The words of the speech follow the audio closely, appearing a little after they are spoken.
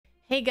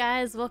Hey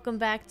guys, welcome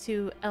back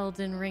to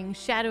Elden Ring,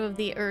 Shadow of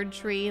the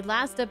Erdtree.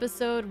 Last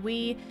episode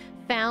we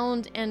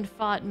found and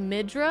fought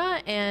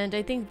Midra, and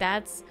I think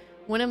that's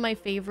one of my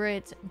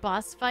favorite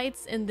boss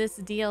fights in this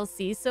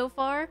DLC so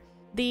far.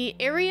 The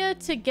area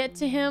to get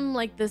to him,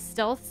 like the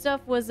stealth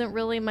stuff, wasn't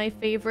really my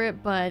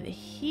favorite, but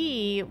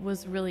he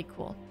was really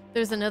cool.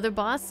 There's another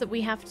boss that we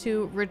have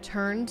to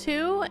return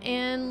to,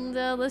 and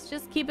let's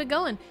just keep it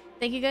going.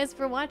 Thank you guys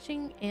for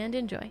watching, and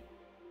enjoy.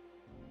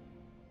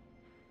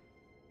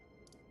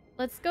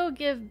 Let's go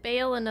give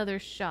Bale another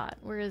shot.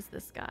 Where is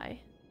this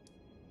guy?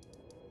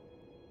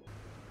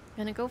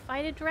 Gonna go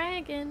fight a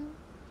dragon.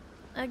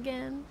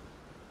 Again.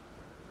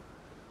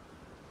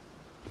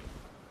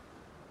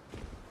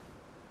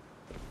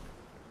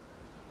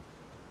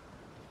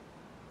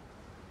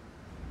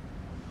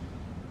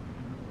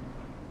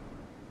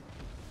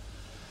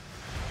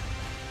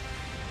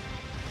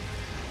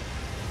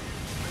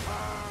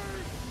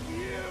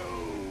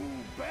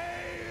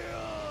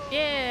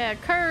 Yeah,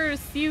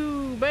 curse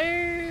you,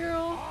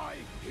 Bale! I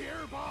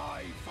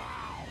hereby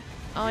vow.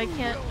 Oh, I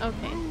can't.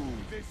 Okay.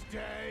 This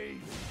day.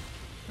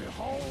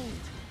 Behold,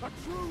 a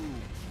true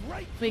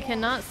great We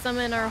cannot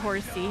summon our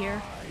horsey here.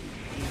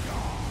 Your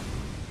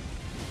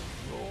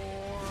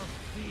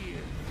fear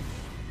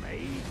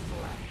made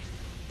flesh.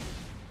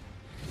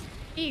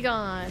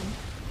 Egon.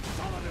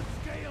 Solid of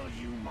scale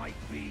you might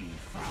be,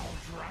 foul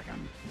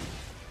dragon,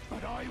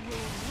 but I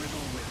will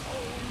riddle with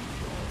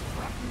holes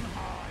your rotten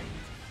hide.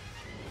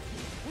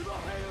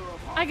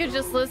 I could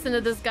just listen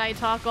to this guy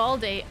talk all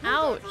day.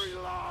 Ouch. Every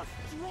last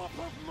drop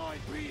of my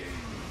being.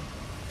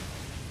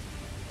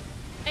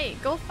 Hey,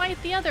 go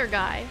fight the other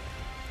guy.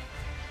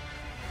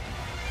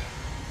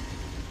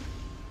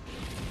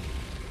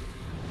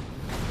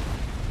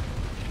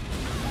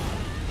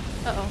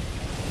 Uh-oh.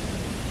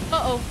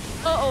 Uh-oh.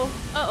 Uh-oh.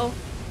 Uh-oh.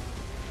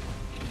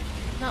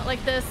 Not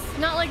like this.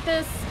 Not like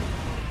this.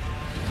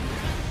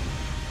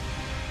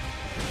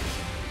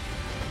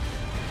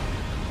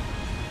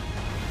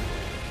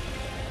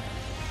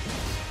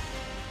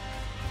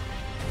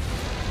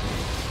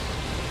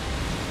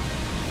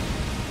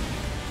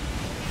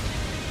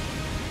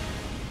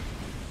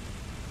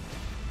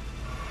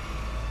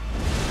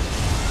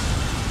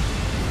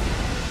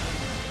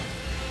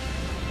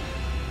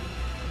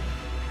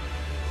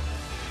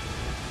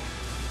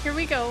 Here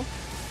we go.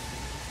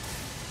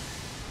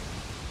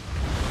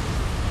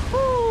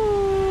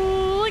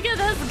 Ooh, look at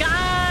this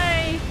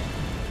guy.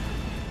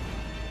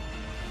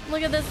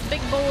 Look at this big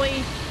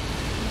boy.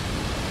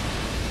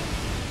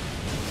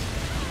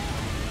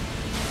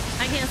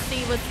 I can't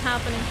see what's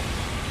happening.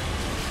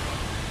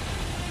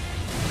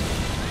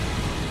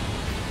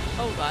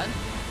 Oh god.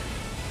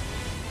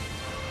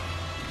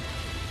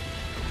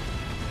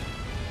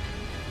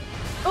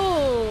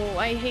 Oh,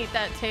 I hate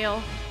that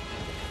tail.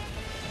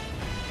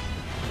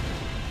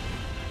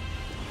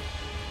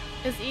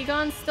 Is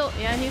Egon still?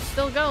 Yeah, he's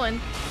still going.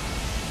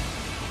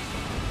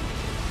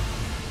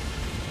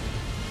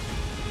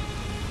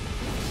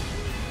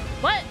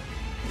 What?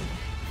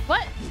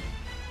 What?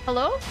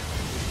 Hello?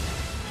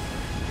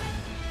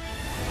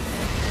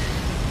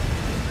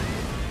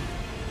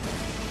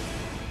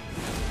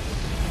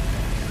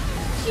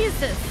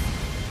 Jesus.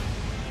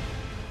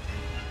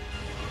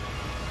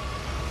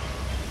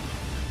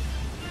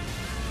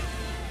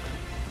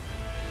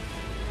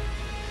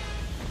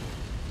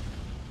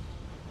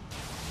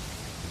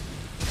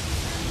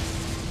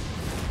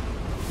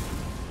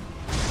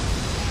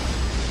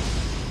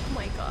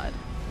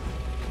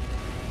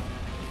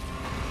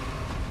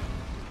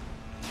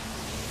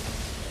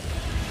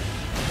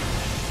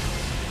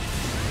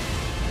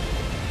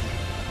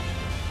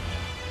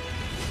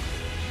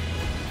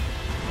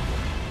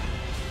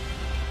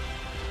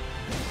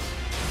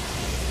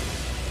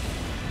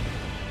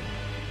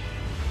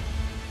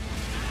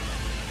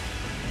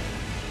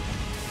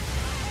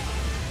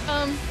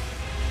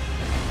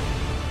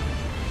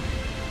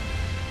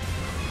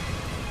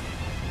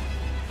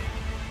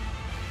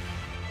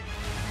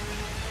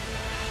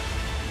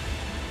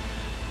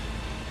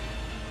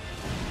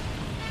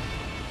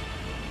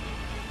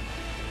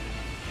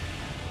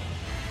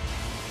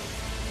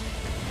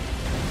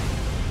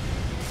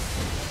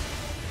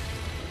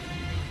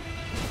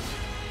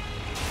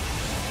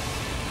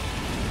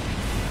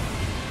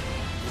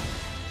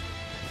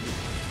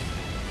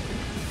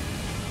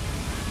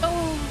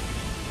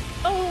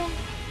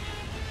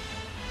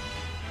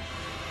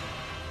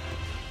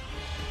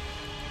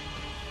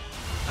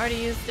 Already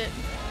used it.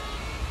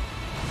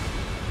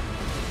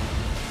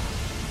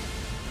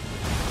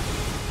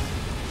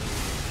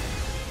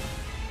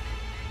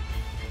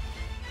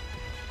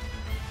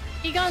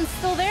 Egon's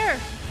still there.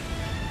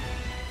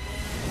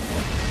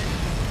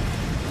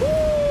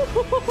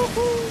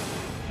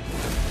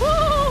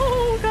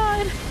 Oh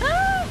god.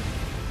 Ah!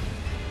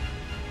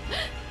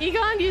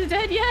 Egon, you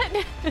dead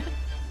yet?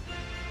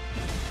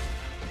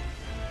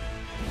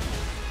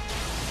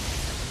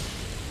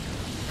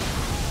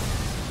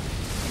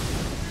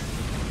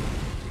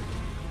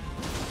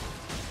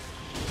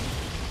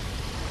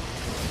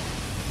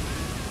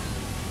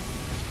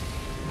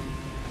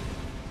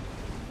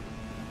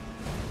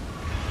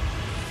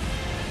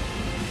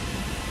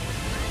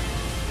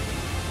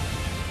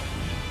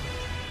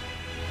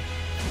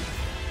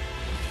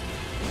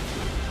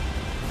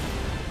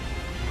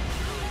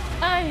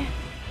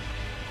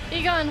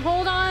 on,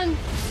 hold on.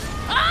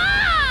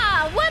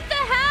 Ah! What the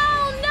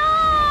hell?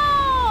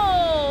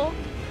 No!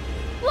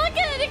 Look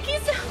at it, it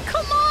keeps...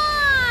 Come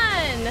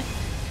on!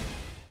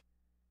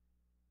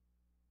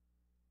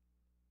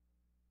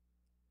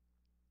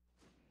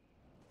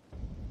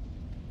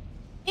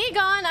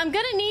 Egon, I'm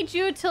gonna need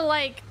you to,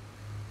 like,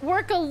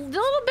 work a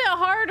little bit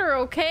harder,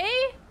 okay?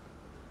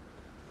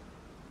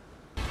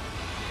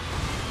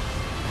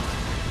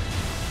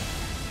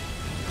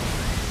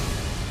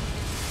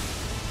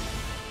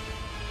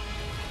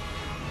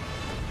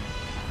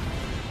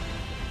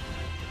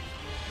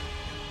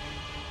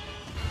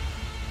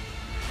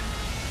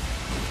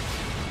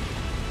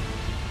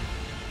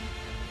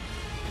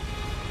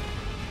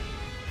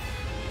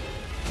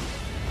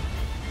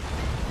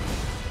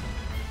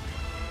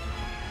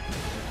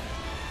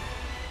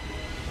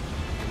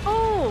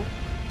 Oh!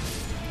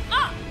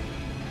 Ah!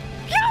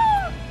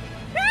 No!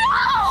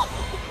 No!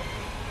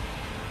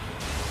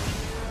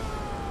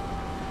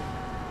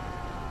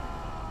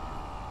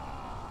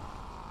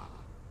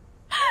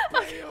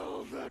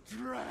 Hail the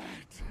dread!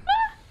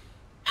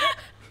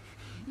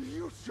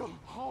 You shall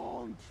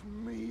haunt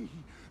me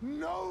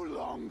no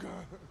longer.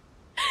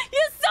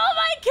 You stole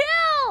my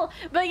kill!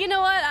 But you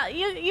know what?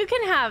 You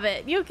can have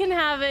it. You can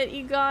have it,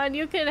 Egon.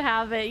 You can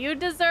have it. You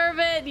deserve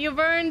it. You've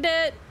earned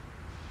it.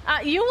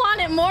 You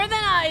want it more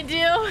than I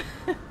do.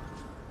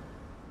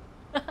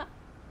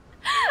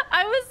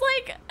 I was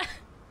like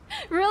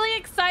really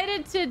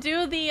excited to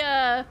do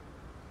the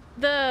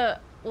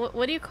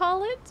what do you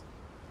call it?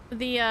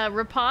 The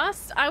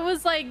riposte. I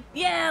was like,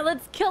 yeah,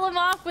 let's kill him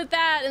off with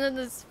that, and then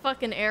this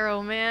fucking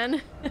arrow,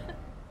 man.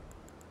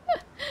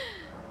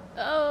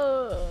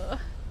 Oh.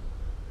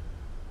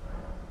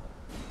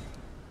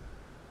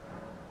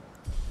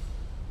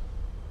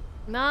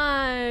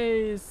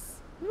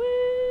 Nice.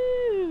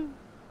 Woo.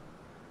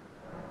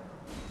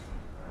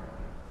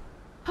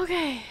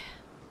 Okay.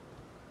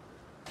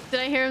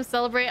 Did I hear him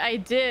celebrate? I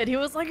did. He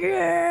was like,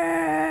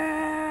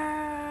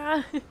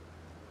 yeah.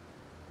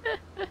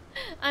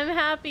 I'm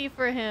happy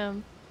for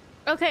him.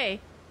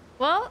 Okay.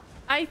 Well,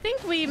 I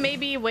think we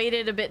maybe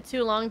waited a bit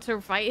too long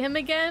to fight him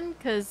again,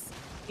 because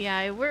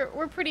yeah,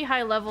 we're pretty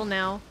high level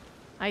now.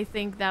 I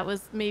think that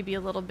was maybe a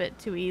little bit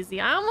too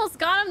easy. I almost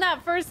got him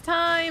that first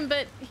time,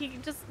 but he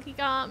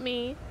got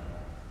me.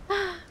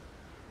 All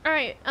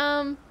right.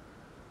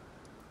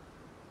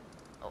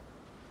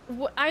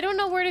 I don't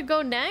know where to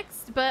go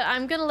next, but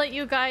I'm gonna let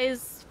you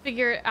guys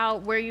figure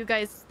out where you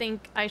guys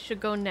think I should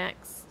go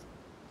next.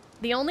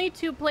 The only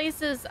two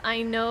places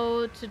I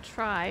know to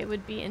try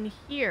would be in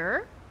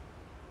here.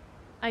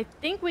 I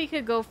think we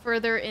could go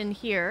further in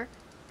here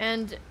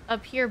and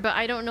up here, but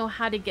I don't know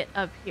how to get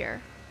up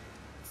here.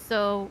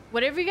 So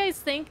whatever you guys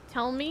think,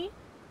 tell me.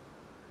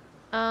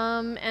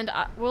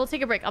 We'll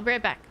take a break. I'll be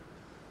right back.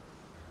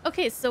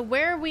 Okay, so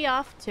where are we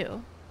off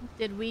to?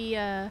 Did we,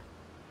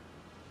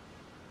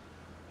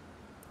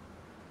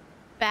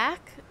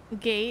 back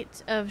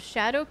gate of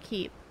Shadow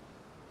Keep.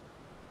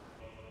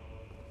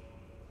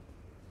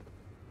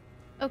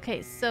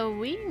 Okay, so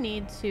we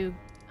need to,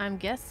 I'm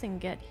guessing,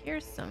 get here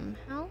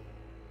somehow.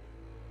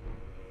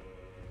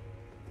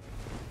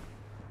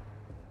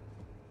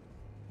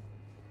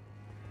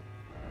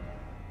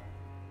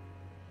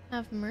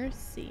 Have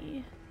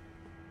mercy.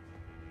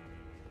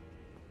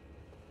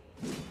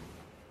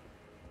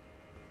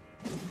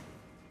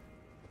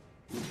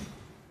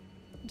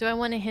 Do I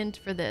want a hint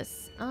for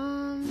this?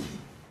 Well,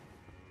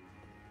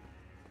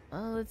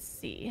 let's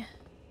see.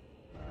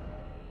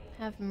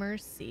 Have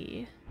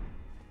mercy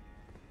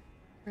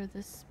for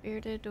the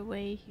spirited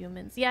away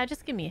humans. Yeah,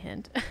 just give me a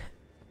hint.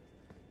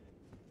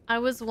 I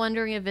was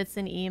wondering if it's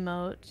an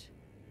emote.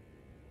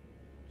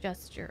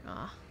 Gesture.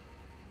 Ah.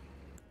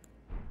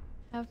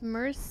 Have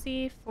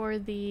mercy for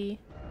the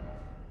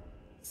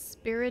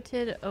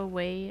spirited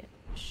away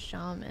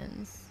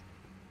shamans.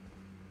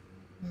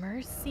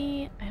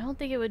 Mercy? I don't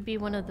think it would be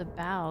one of the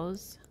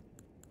bows.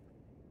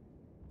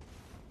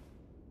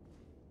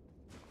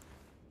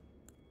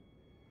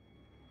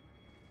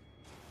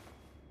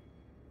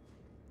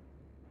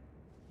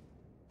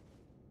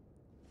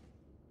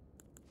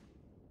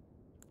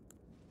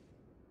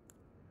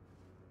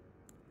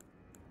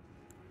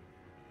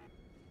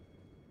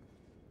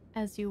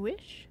 As you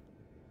wish.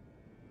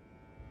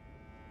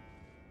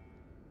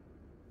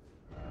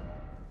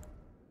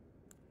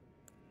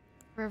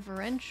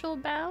 Reverential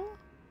bow?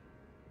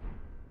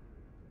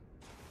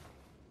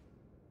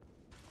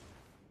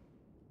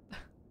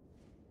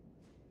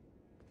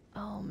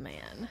 Oh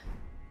man.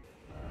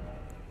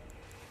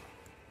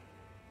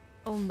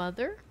 Oh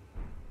mother?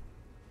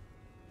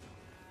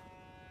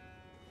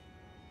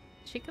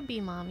 She could be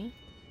mommy.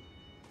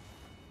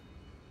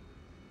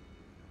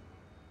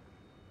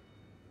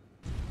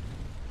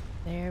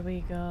 There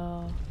we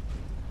go.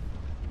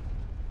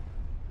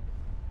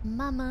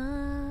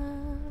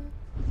 Mama.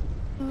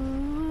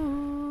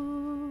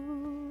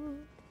 Ooh.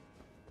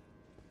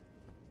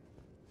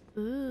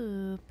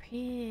 Ooh,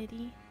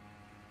 pretty.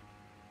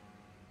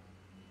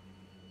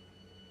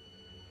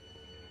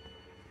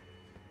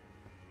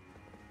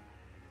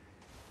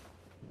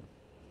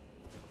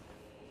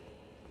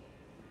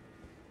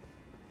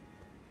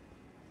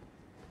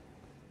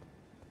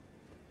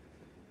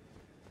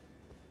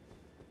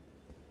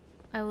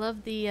 I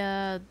love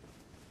the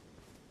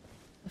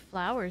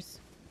flowers.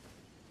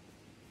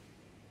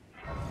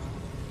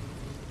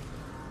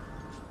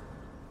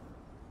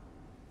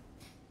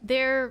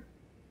 They're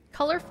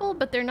colorful,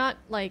 but they're not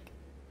like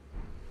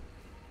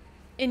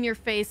in your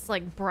face,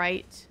 like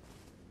bright.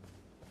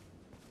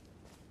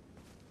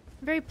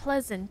 Very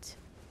pleasant.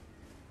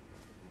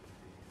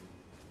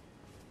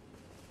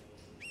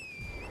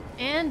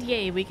 And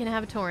yay, we can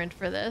have a torrent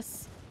for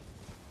this.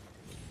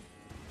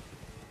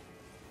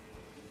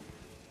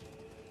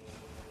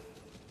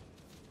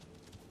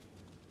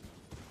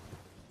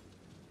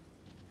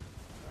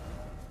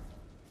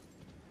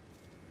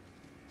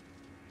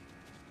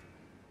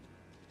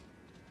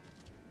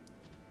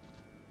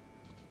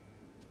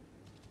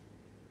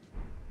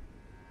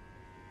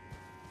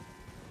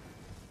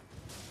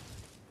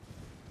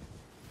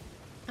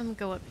 I'm gonna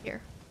go up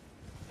here.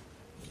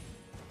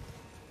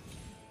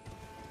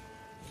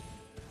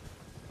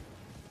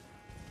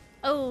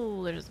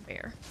 Oh, there's a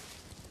bear.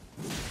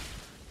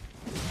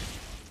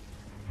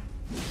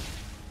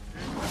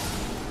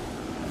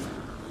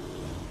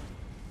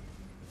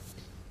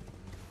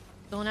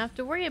 Don't have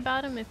to worry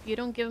about him if you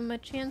don't give him a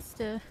chance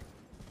to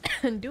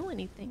do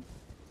anything.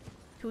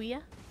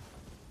 Kuya?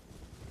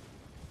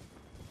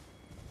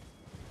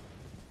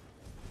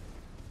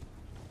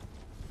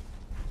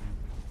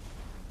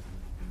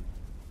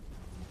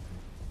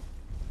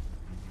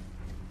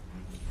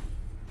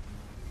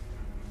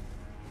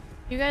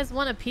 You guys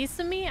want a piece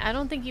of me? I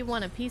don't think you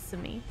want a piece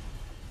of me.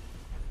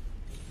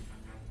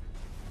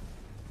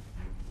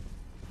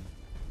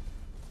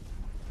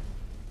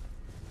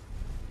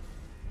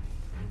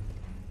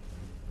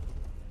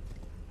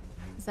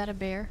 Is that a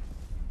bear?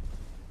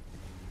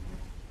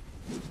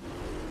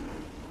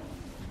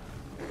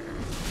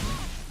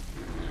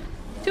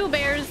 Two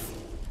bears.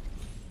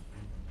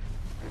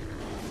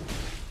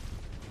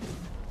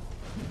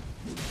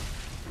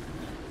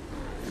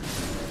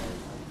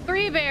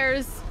 Three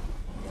bears.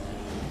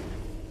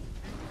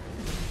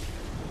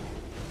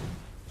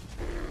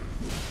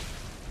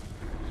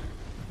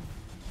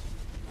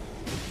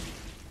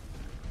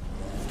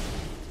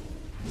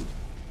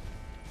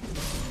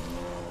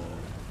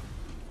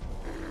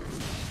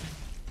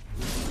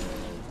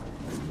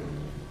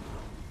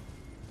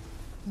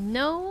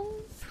 No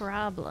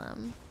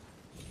problem.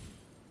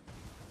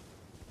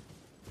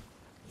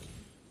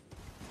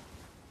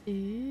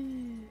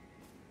 Ooh.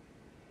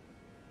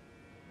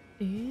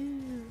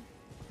 Ooh.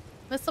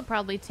 This will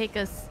probably take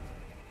us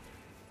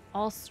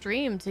all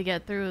stream to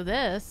get through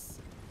this.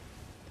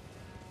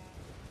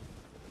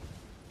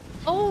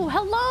 Oh,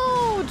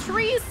 hello!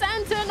 Tree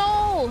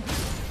Sentinel!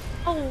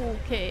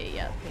 Okay,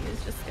 yep,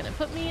 he's just gonna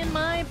put me in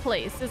my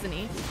place, isn't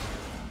he?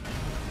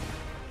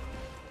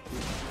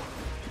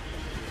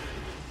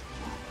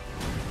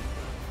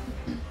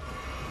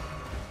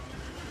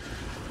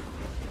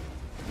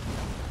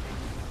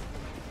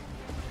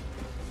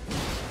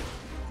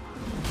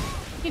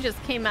 He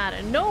just came out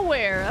of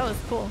nowhere. That was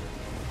cool.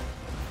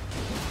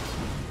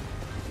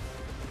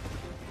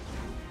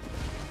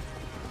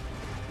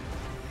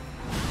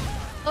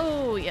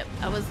 Oh, yep.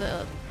 That was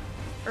a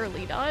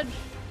early dodge.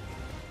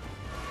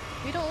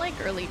 We don't like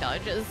early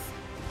dodges.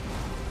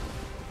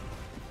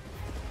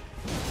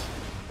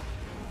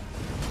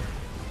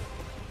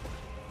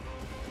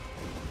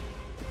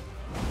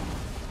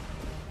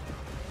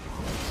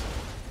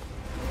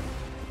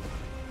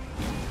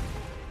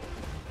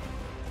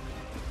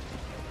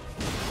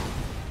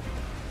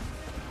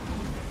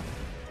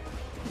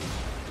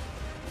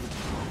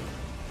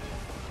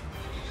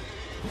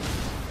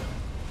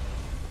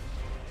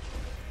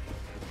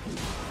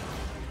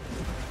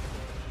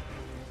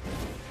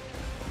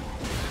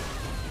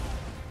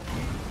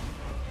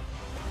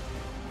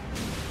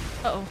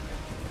 Uh-oh.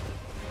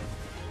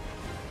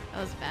 That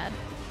was bad.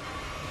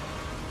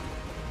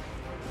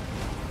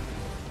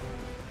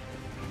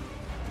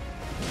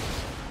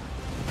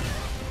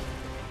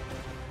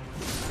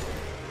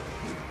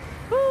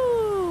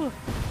 Woo!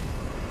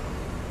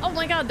 Oh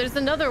my god, there's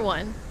another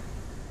one.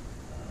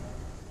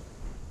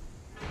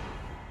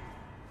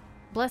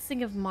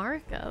 Blessing of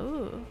Marka.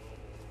 Ooh.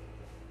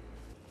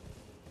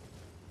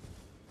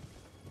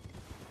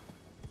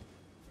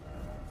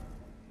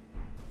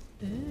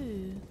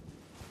 Ooh.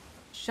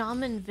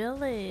 Shaman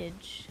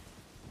Village.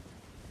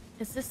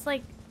 Is this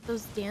like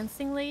those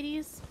dancing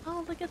ladies?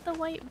 Oh, look at the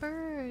white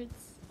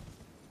birds.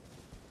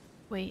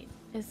 Wait,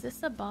 is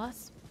this a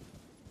boss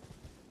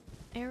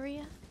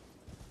area?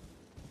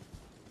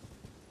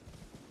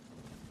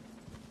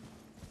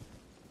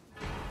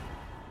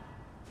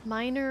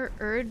 Minor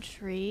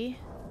Erdtree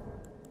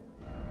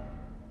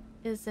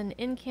is an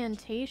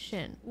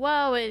incantation.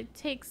 Wow, it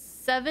takes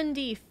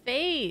 70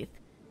 faith.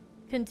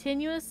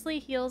 Continuously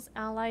heals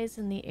allies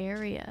in the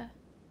area.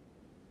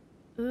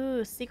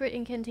 Ooh, secret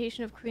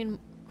incantation of Queen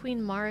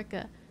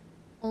Marika.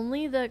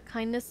 Only the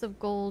kindness of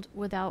gold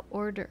without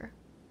order.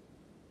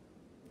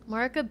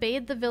 Marika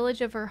bathed the village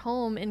of her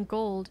home in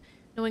gold,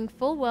 knowing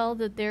full well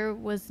that there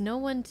was no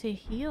one to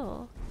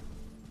heal.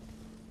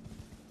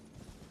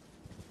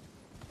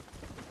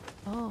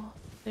 Oh,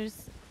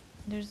 there's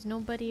There's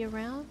nobody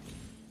around?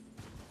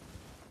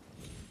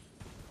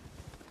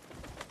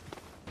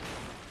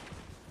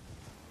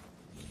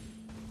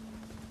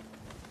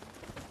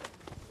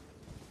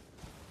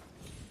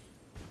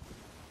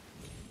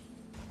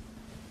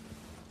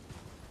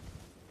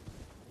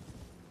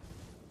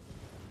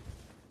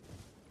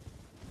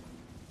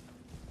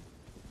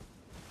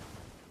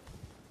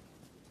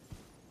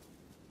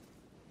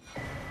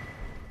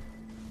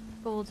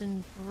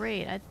 Golden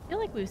braid. I feel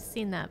like we've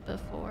seen that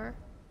before.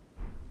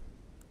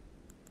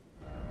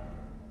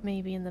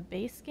 Maybe in the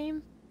base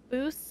game?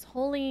 Boosts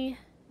holy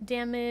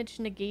damage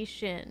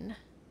negation.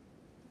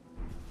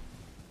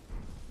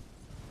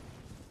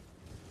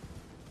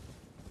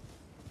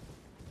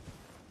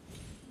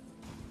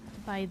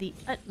 By the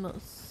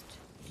utmost.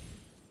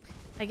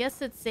 I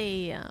guess it's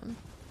a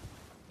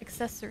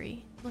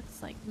accessory.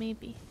 Looks like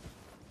maybe.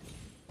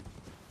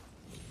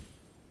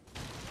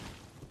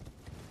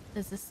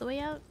 Is this the way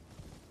out?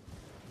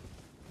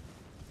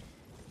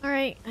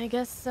 Alright, I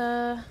guess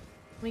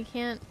we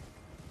can't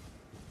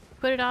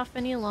put it off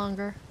any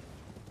longer.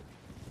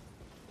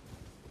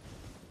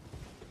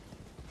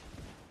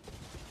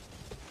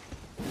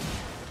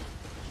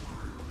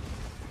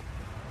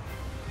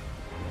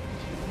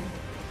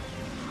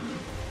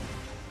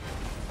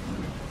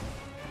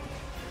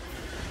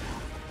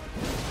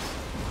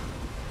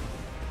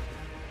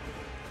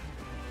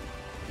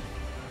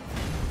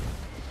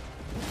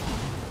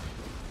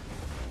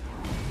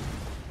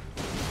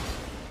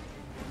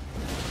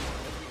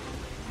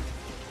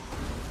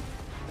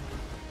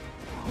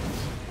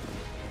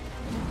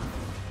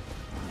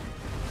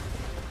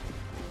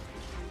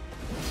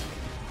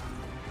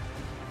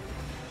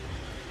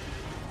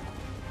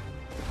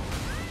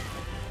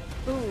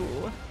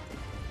 Ooh.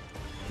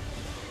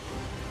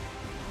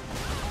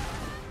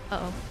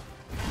 Uh-oh.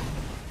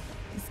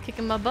 He's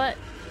kicking my butt.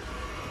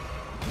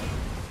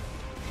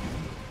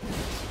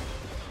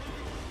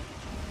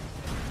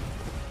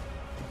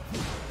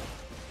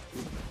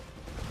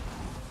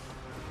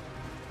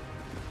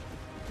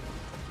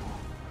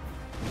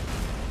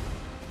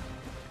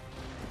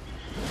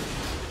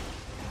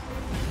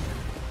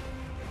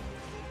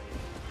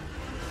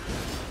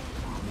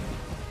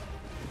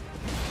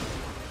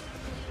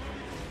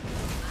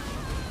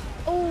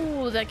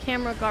 That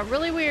camera got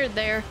really weird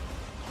there.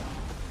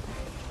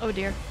 Oh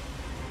dear.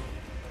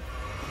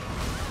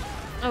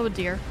 Oh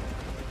dear.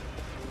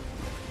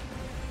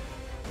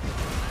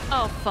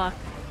 Oh fuck.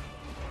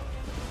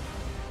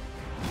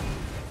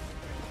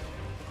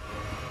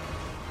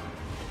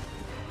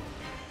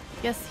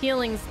 Guess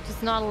healing's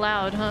just not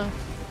allowed, huh?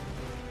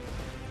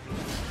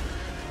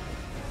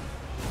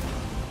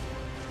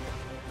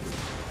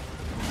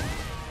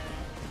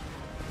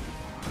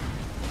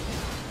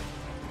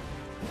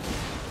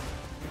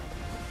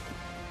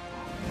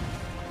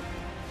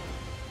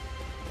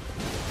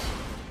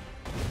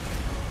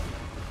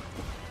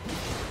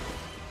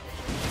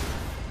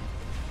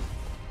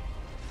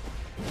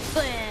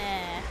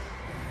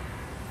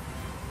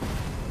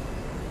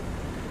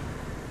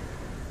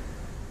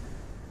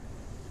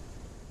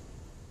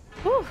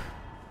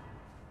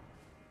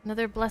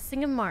 Another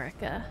blessing of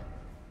Marika.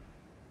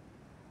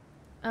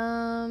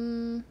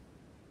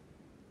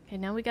 Okay,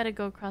 now we gotta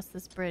go across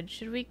this bridge.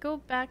 Should we go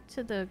back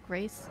to the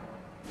Grace?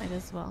 Might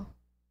as well.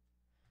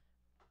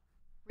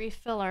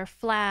 Refill our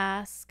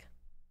flask.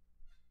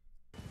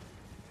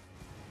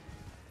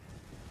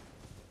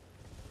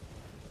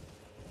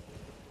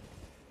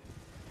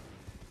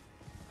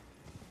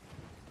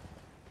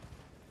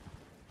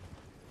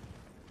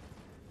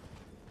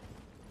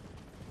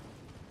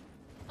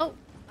 Oh!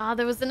 Ah,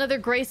 there was another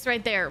Grace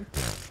right there.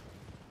 Pfft.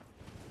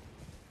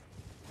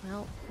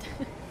 Well.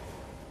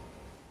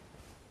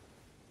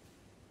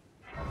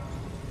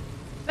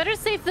 Better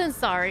safe than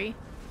sorry.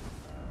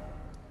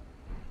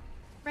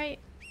 Right?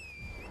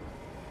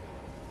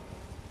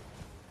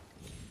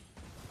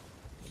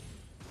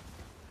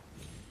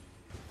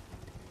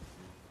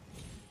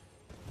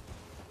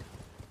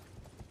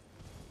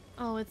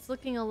 Oh, it's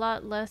looking a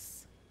lot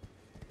less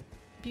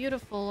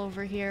beautiful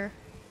over here.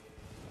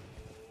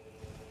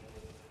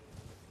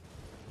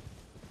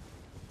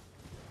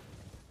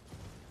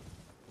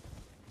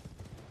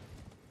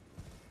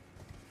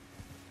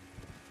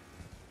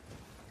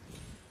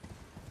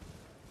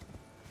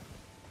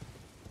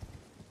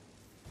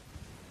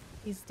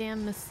 These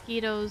damn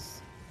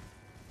mosquitoes.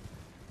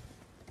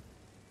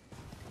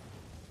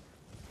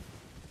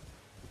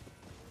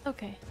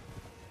 Okay.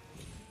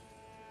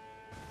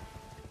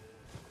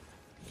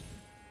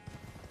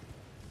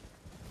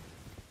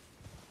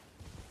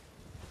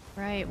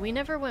 Right, we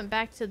never went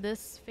back to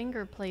this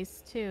finger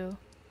place too.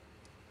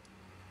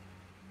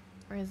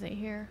 Or is it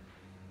here?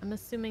 I'm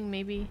assuming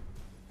maybe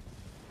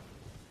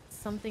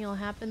something will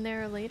happen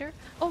there later.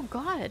 Oh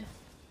god!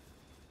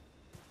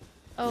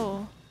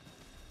 Oh.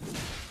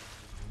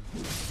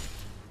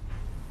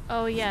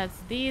 Oh yeah, it's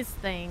these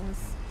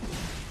things.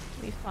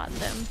 We fought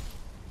them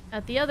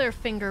at the other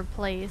finger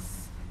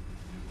place.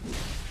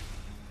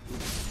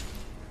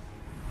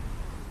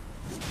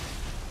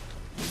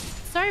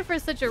 Sorry for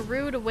such a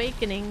rude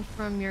awakening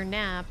from your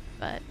nap.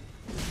 but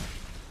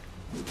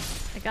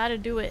I gotta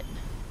do it.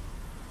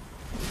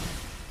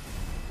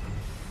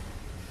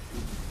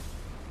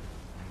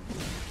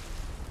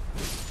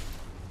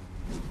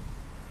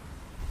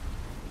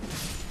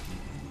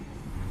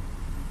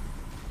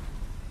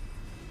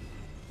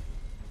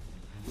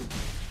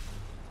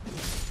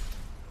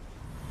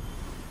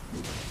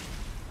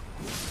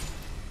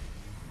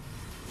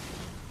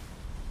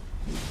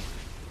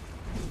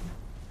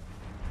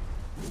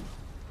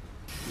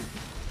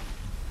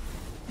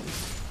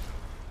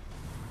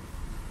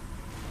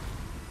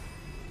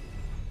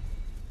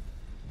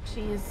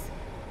 Jeez.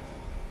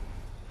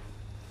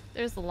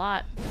 There's a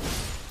lot.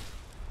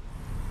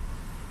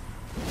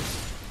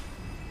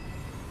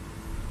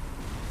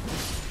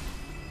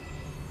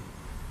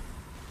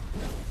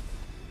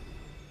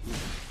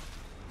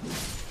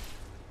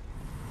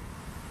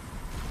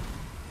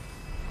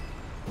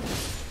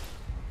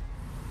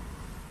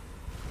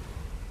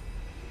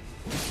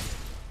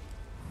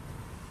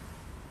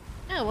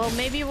 Yeah, well,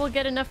 maybe we'll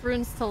get enough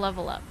runes to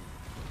level up.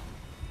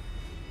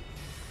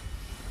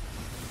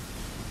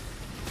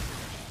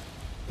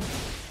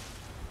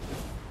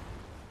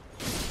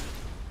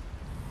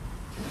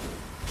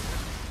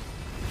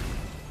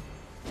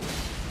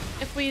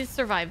 We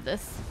survive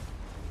this.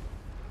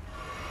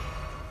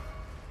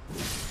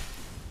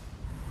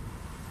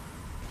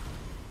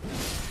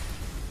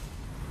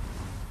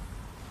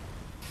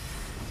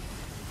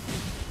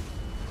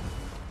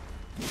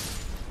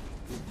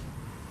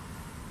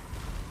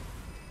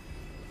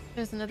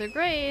 There's another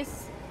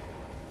grace.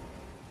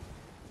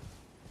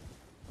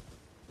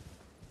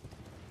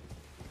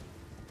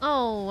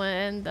 Oh,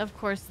 and of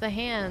course the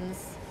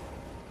hands.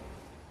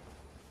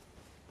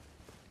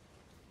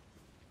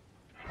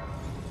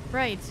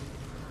 Right.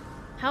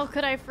 How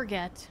could I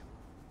forget?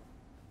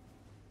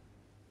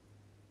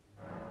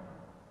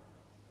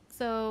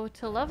 So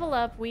to level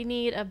up, we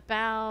need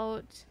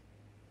about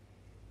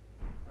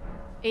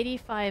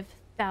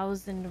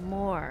 85,000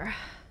 more.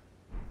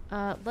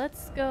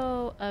 Let's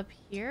go up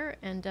here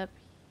and up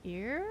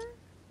here.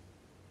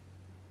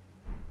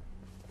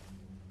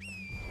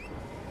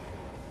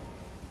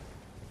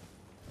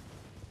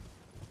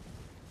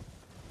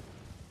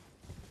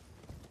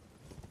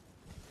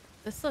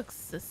 This looks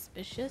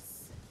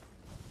suspicious.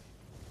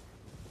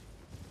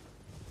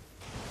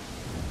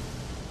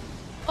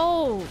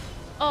 Oh!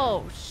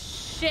 Oh,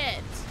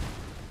 shit!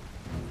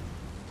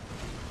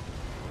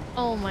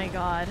 Oh my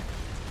god.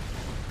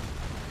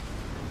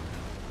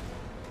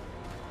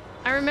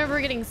 I remember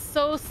getting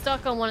so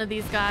stuck on one of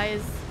these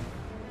guys.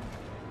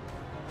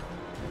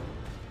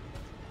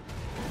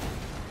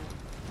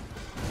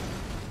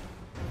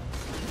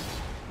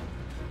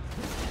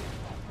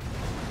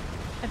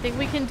 I think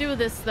we can do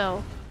this,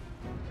 though.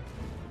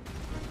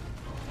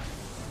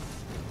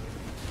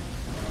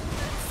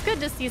 It's good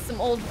to see some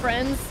old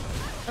friends.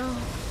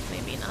 Oh,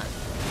 maybe not.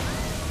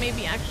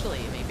 Maybe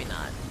actually, maybe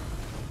not.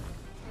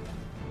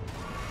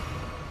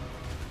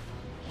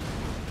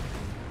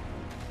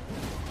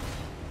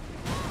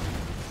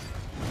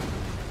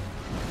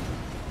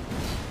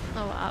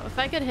 Oh, wow. If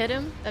I could hit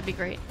him, that'd be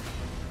great.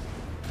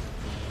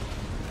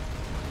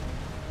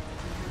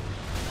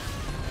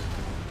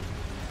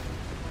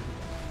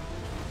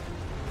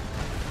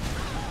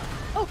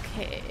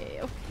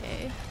 Okay,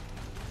 okay.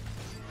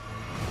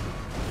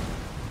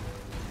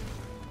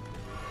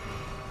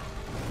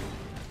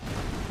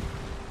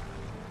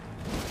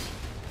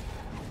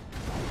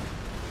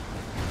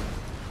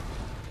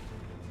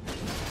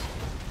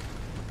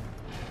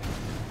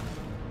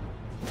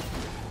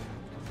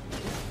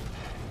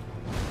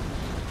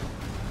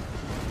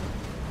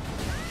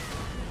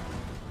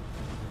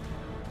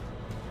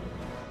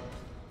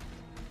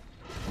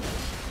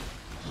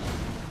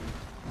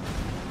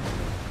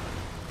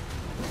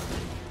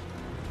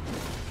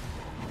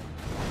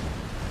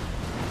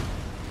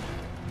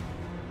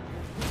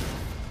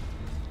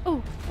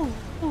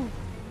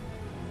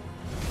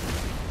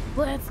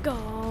 Let's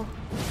go.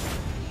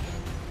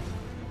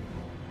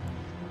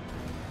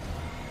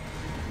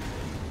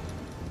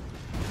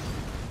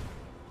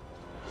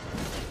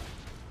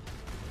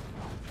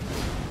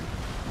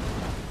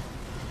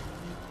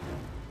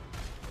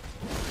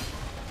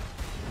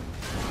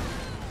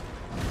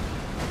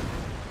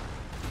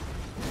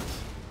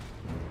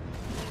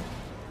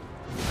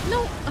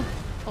 No.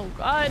 Oh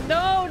god,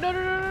 no, no,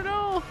 no, no, no,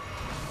 no.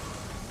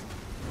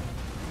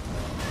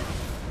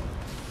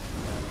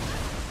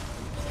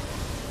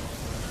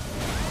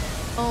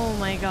 Oh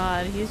my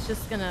god, he's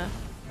just gonna...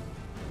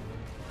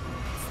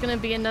 It's gonna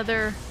be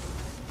another...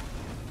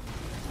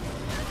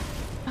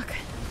 Okay.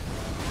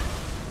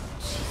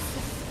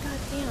 Jesus,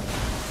 goddamn.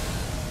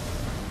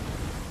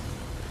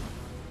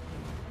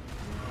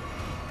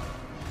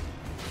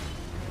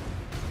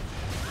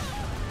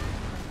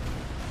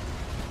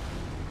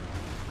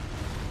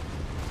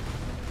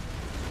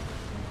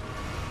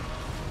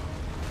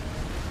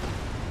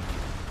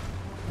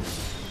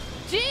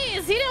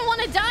 Jeez, he didn't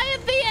want to die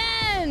at the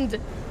end!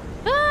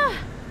 Ah!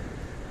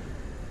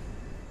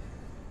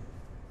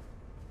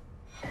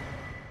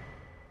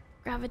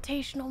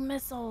 Gravitational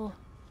missile.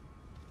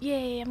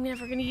 Yay, I'm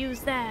never gonna use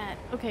that.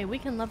 Okay, we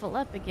can level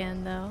up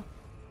again, though.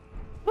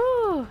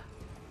 Woo!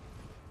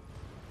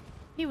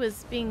 He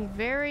was being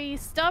very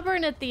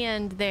stubborn at the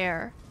end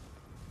there.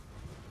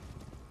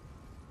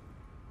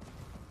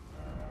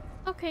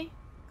 Okay,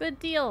 good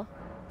deal.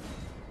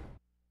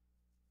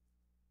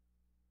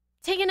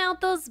 Taking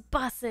out those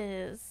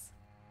buses.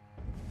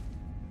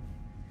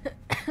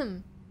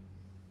 Let's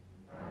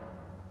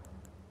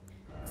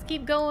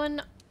keep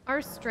going.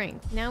 Our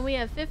strength. Now we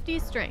have 50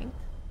 strength.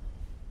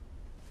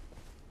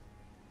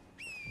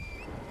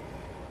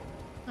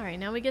 Alright,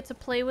 now we get to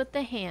play with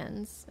the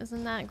hands.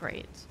 Isn't that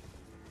great?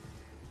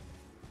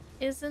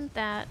 Isn't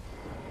that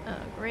a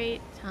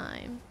great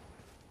time?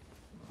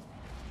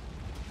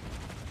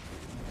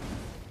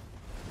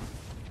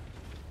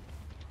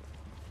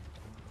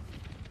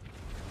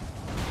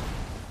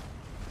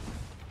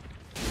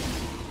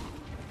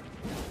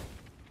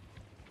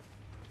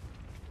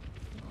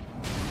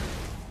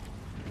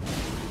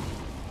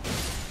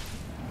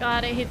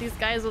 God, I hate these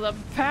guys with a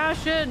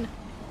passion!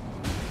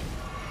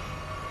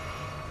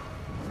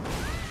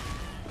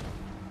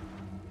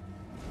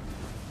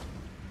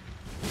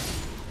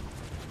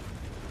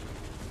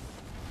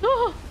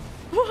 Oh!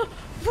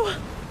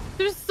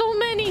 There's so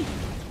many!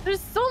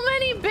 There's so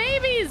many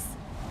babies!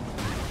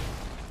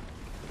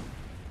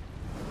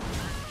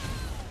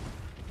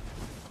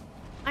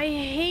 I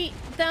hate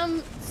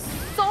them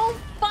so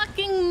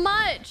fucking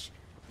much!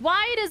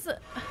 Why does...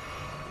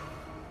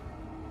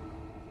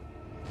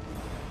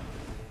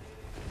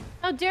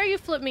 How dare you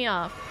flip me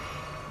off?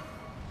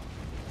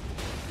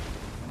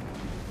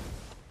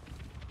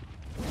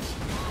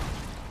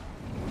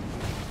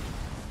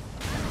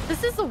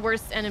 This is the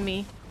worst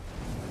enemy.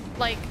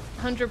 Like,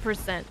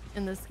 100%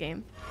 in this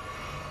game.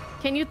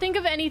 Can you think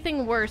of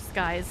anything worse,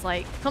 guys?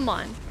 Like, come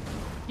on.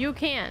 You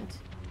can't.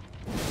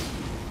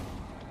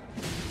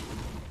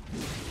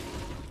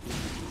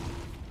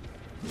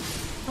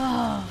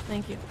 Oh,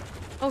 thank you.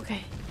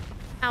 Okay.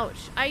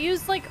 Ouch. I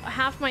used like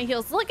half my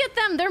heals. Look at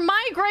them! They're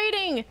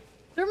migrating!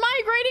 They're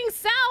migrating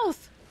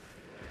south!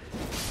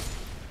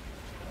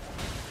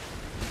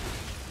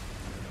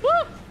 Woo!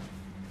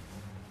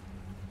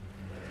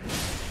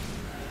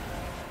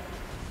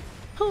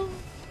 Oh.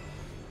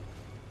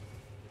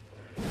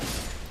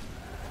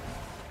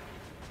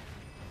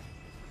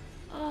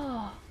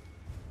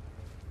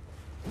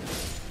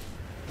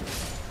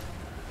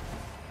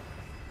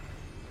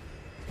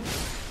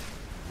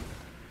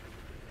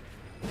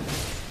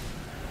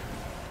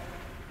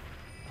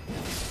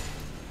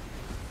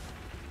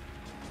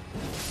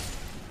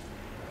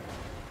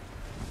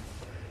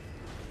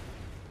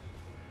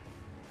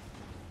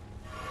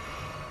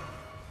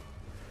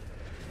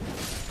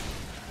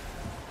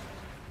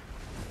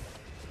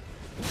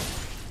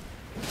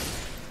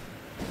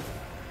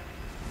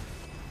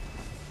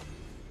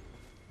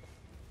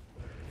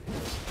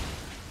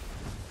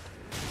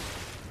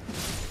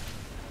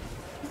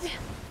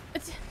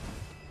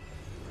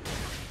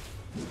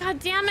 God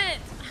damn it!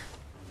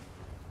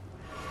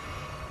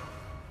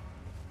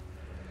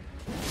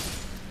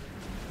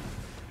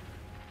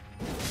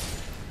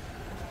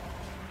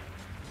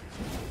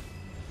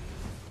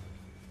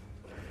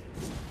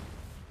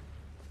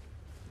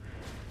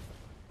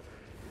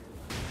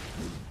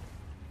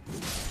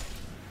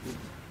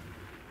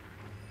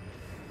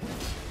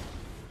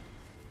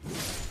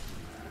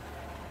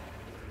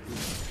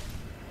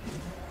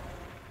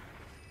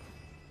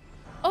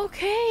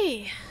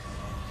 Okay.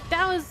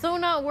 That was so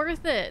not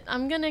worth it.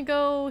 I'm gonna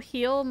go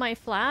heal my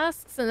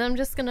flasks and I'm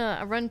just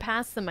gonna run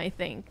past them, I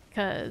think.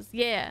 Cause,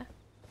 yeah.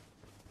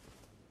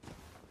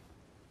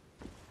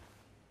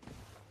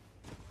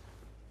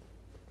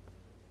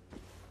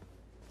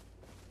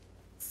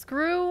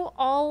 Screw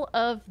all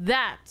of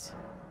that.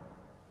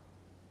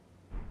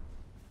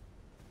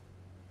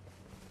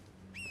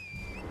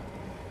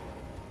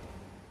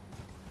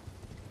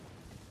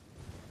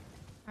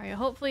 Alright,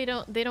 hopefully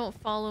they don't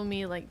follow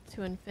me like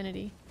to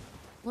infinity.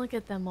 Look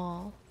at them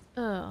all.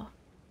 Ugh.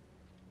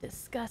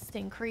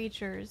 Disgusting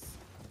creatures.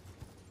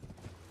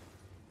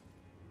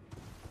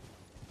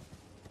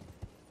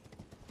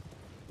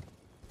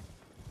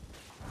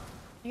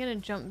 They're gonna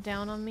jump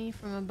down on me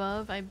from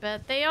above. I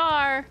bet they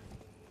are.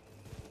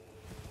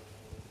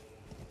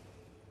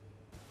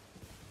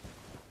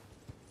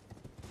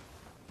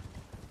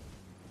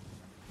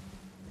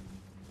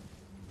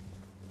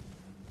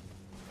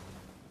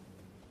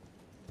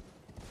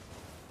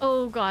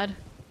 Oh god.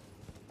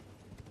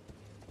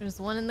 There's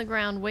one in the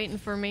ground waiting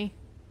for me.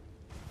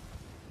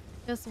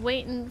 Just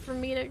waiting for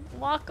me to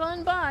walk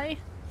on by.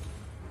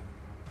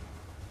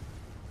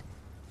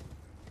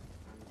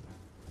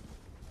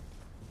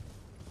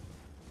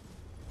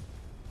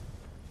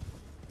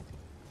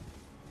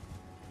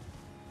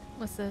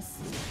 What's this?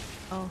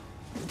 Oh.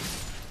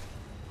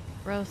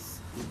 Gross.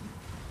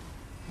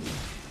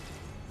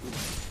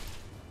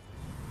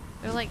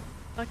 They're like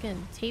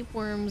fucking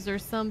tapeworms or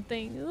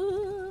something.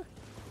 Ugh.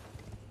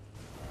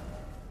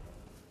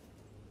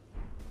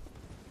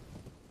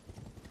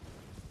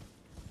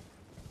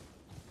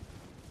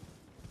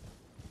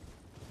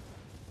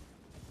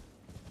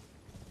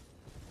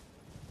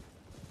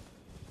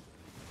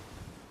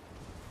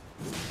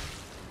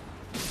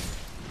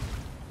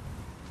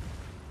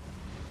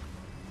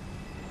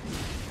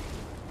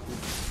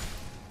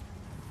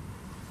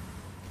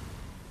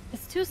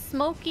 too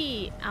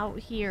smoky out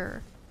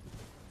here.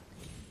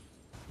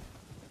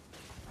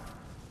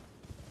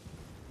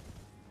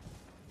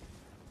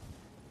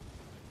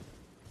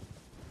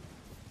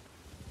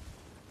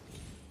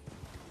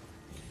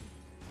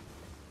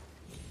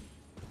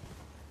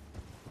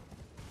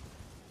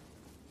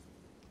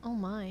 Oh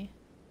my.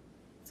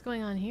 What's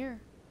going on here?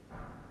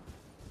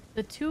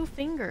 The 2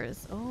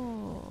 fingers.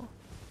 Oh.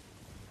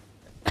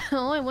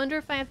 Oh, I wonder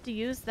if I have to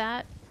use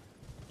that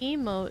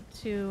emote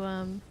to,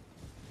 I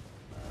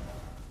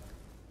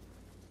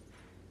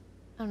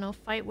don't know,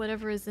 fight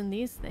whatever is in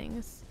these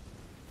things.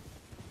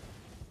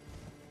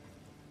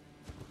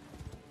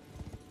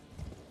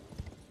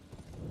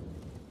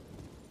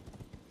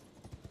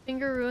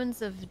 Finger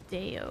ruins of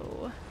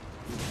Deo.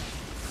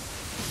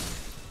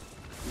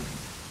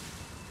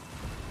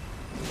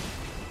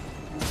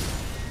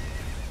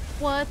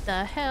 What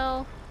the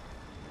hell?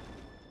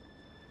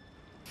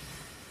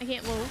 I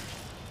can't move.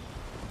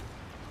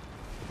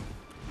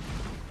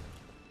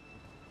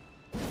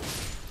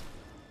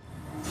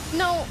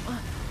 No!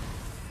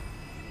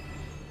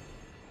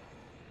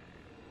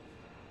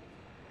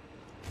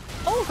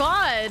 Oh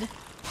god!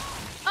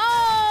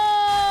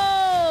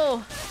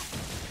 Oh!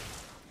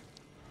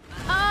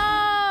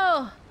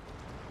 Oh!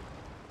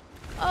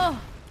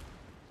 Oh!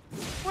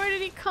 Where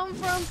did he come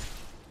from?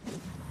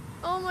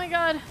 Oh my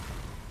god.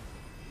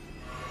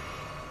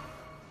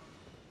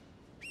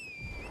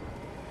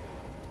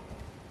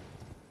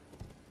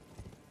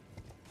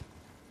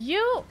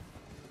 You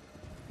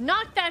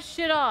knock that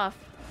shit off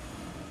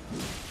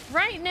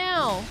right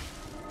now.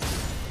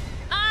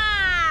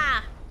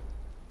 Ah!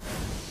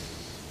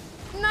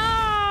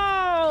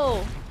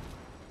 No!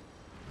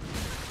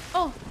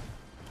 Oh!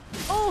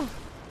 Oh!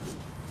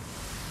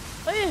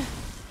 Ugh.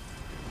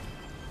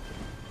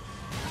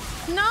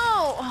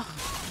 No! Oh,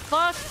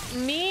 fuck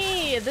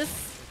me. This...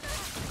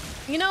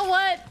 You know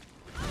what?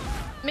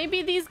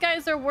 Maybe these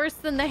guys are worse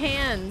than the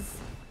hands.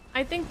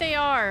 I think they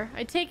are.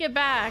 I take it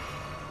back.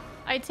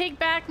 I take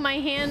back my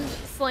hand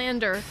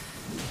slander.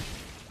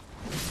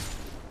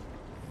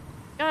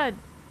 God.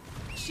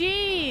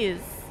 Jeez.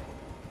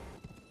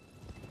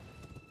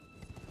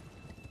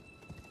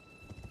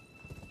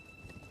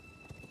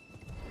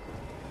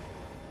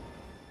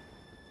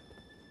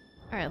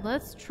 Alright,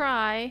 let's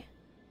try.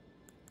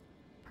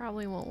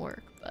 Probably won't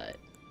work, but...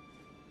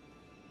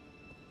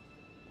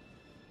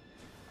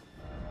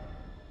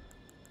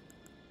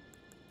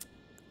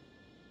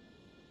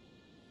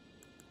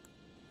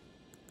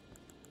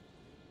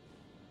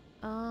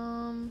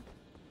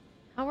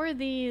 How are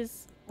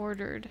these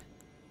ordered?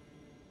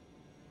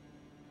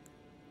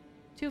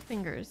 2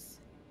 fingers.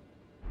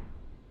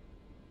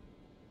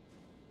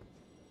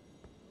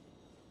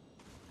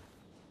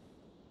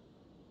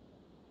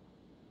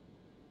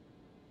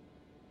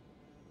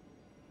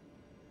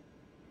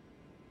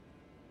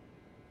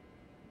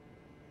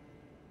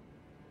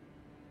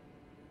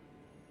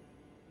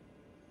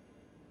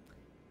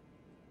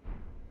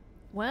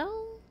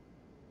 Well...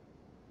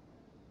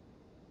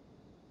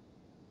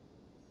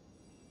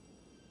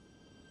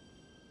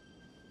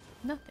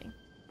 Nothing.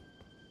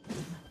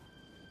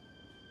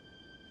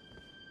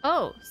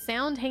 Oh,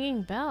 sound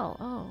hanging bell.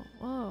 Oh,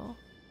 whoa.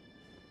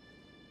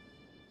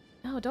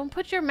 No, don't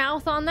put your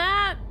mouth on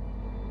that!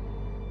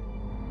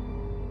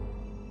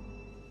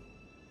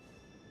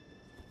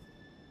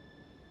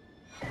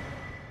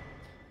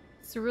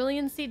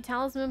 Cerulean Seed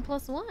Talisman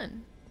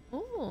 +1.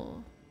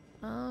 Ooh.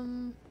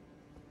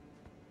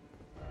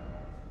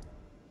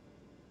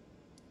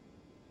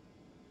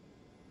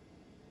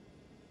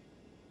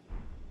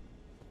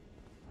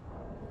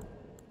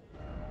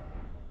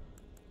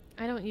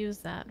 I don't use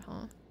that,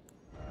 huh?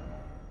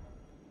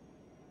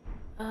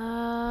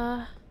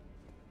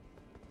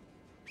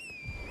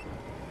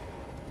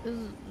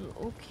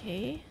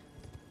 Okay.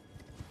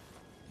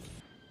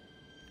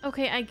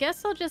 Okay, I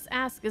guess I'll just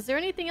ask, is there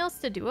anything else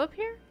to do up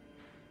here?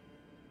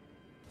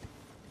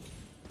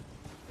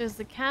 There's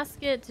the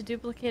casket to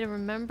duplicate a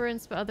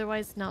remembrance, but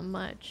otherwise not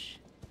much.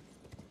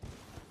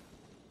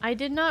 I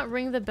did not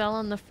ring the bell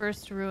on the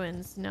first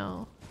ruins,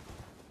 no.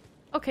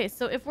 Okay,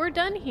 so if we're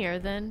done here,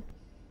 then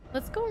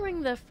let's go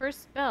ring the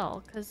first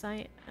bell, because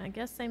I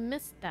guess I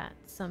missed that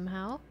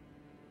somehow.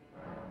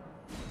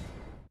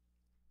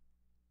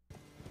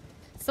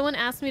 Someone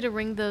asked me to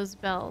ring those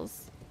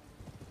bells.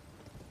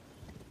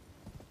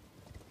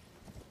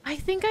 I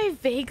think I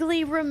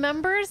vaguely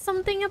remember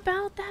something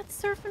about that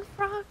surfing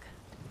frog.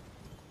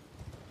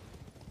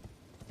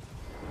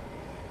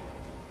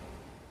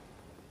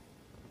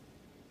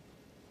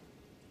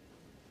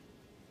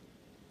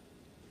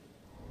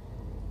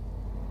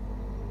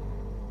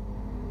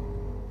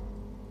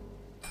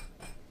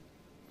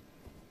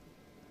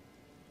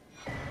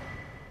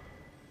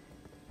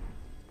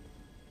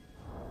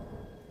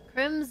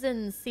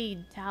 Crimson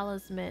Seed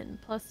Talisman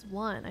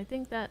 +1. I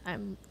think that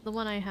the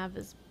one I have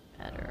is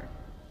better.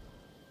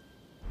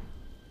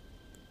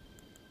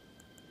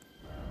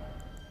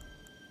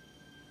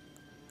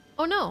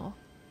 Oh no!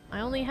 I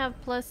only have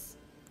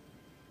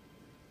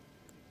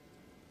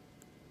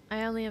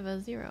I only have a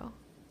 0.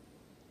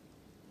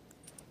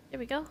 There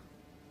we go.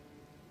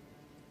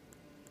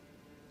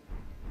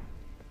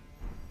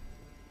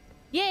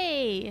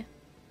 Yay!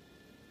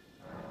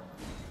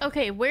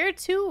 Okay, where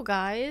to,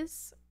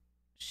 guys?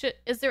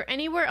 Is there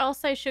anywhere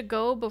else I should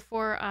go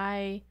before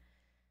I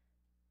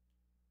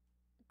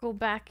go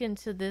back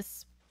into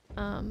this?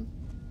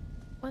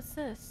 What's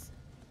this?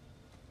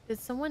 Did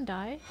someone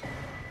die?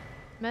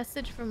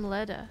 Message from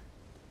Leda.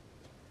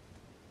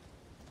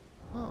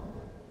 Oh.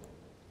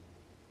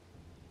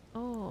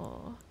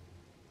 Oh.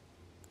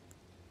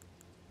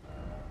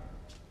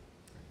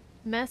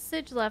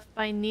 Message left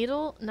by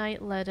Needle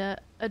Knight Leda,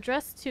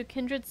 addressed to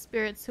kindred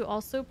spirits who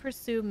also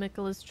pursue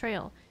Miquella's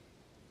trail.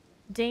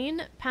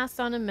 Dane passed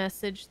on a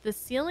message. The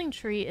sealing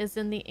tree is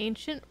in the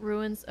ancient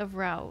ruins of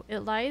Rao. It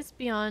lies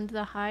beyond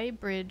the high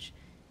bridge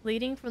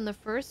leading from the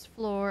first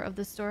floor of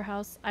the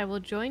storehouse. I will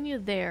join you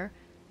there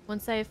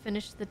once I have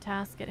finished the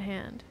task at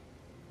hand.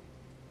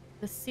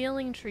 The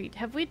sealing tree.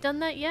 Have we done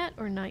that yet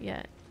or not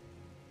yet?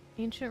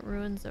 Ancient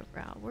ruins of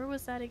Rao. Where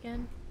was that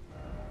again?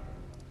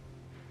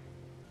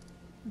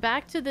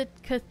 Back to the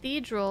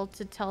cathedral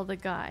to tell the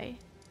guy.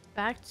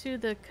 Back to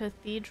the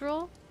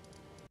cathedral?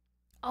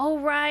 Oh,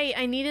 right.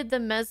 I needed the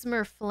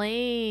mesmer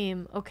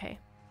flame. Okay.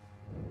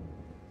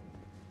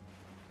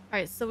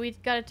 Alright, so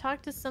we've got to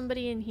talk to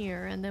somebody in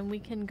here, and then we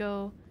can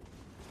go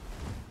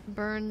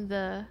burn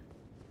the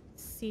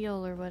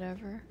seal or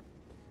whatever.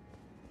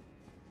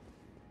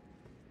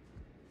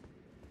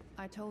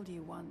 I told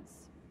you once.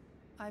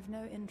 I've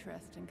no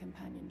interest in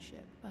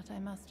companionship, but I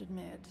must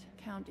admit,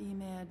 Count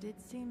Ymir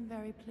did seem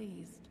very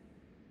pleased.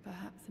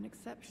 Perhaps an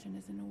exception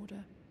is in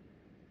order.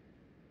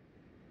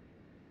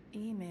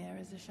 Ymir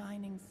is a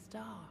shining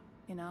star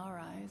in our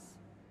eyes,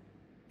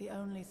 the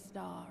only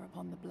star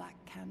upon the black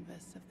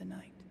canvas of the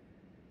night.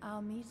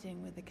 Our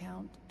meeting with the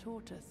Count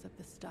taught us of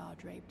the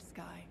star-draped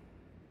sky.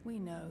 We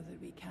know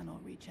that we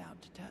cannot reach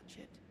out to touch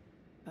it,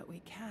 but we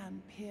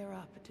can peer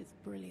up at its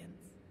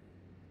brilliance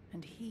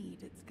and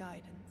heed its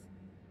guidance.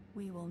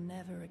 We will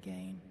never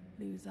again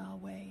lose our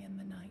way in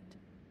the night.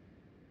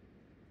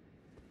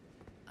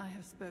 I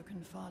have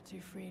spoken far too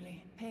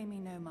freely. Pay me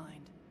no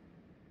mind.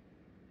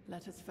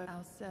 Let us focus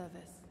our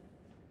service.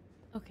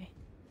 Okay.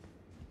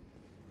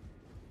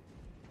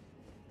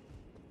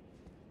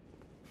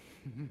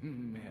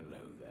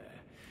 Hello there.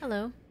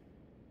 Hello.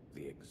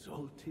 The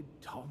exalted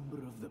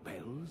timbre of the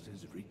bells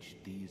has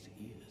reached these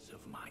ears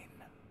of mine.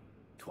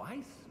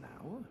 Twice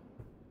now?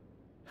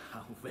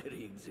 How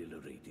very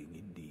exhilarating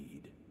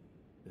indeed.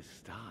 The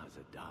stars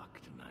are dark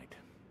tonight.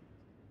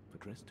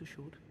 But rest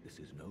assured, this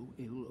is no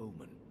ill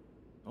omen.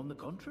 On the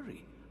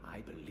contrary, I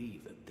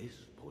believe that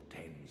this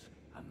portends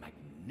a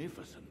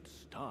magnificent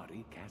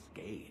starry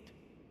cascade.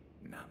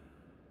 Now,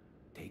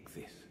 take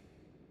this.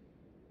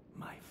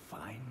 My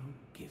final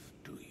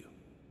gift to you.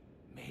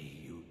 May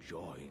you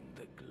join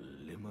the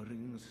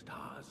glimmering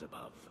stars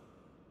above.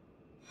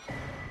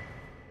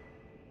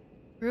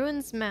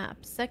 Ruins map.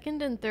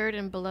 Second and third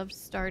and beloved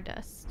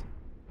Stardust.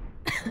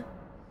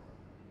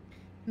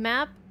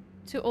 Map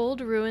to old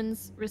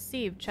ruins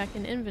received. Check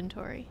in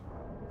inventory.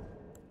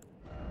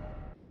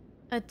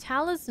 A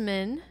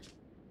talisman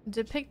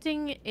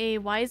depicting a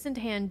wizened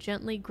hand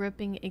gently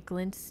gripping a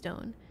glint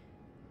stone.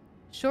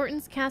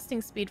 Shortens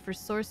casting speed for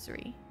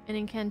sorcery and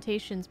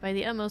incantations by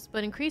the utmost,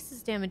 but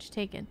increases damage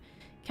taken.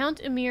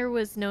 Count Ymir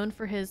was known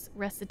for his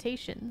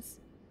recitations.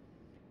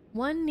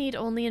 One need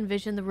only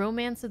envision the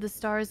romance of the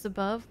stars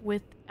above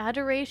with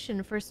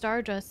adoration for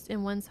Stardust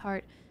in one's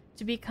heart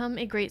to become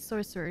a great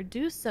sorcerer.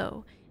 Do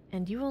so,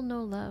 and you will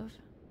know love.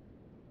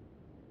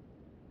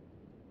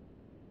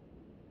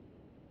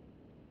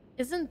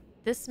 Isn't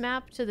this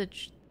map to the...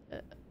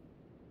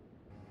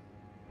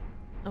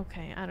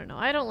 okay, I don't know.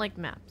 I don't like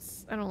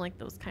maps. I don't like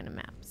those kind of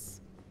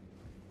maps.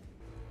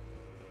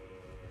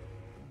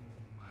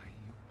 My,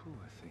 you poor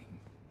thing.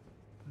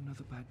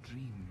 Another bad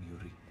dream,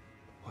 Yuri.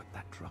 What,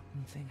 that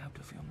rotten thing out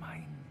of your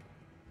mind?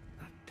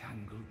 That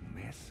tangled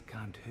mess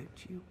can't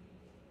hurt you?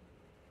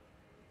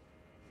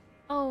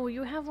 Oh,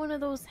 you have one of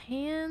those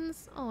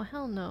hands? Oh,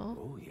 hell no.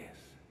 Oh, yes.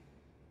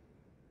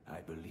 I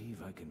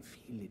believe I can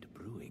feel it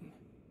brewing.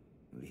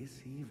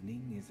 This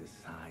evening is a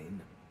sign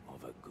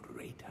of a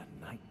greater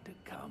night to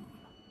come.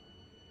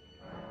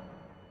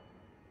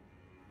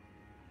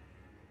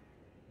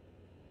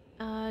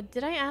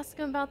 Did I ask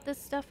him about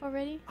this stuff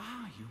already?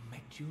 Ah, you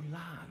met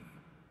Yulan.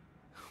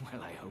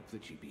 Well, I hope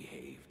that she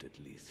behaved at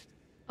least.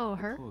 Oh,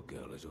 her? The poor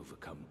girl has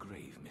overcome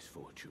grave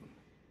misfortune.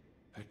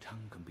 Her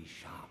tongue can be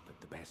sharp at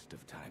the best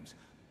of times,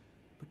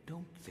 but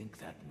don't think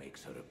that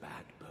makes her a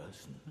bad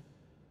person.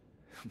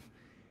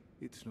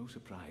 It's no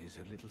surprise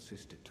her little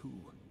sister, too,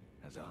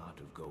 has a heart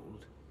of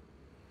gold.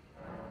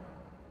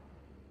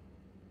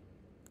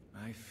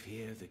 I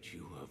fear that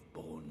you have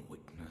borne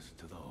witness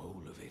to the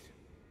whole of it.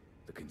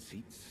 The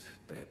conceits,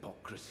 the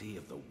hypocrisy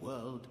of the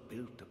world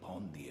built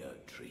upon the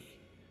Erdtree.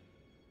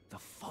 The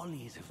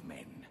follies of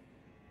men,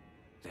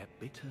 their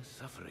bitter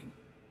suffering.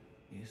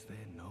 Is there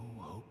no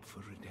hope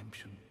for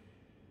redemption?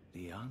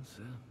 The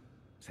answer,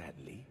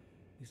 sadly,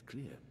 is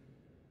clear.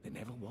 There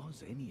never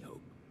was any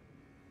hope.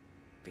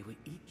 They were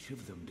each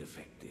of them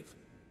defective,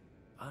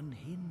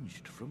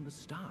 unhinged from the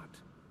start.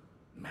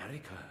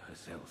 Marika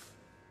herself,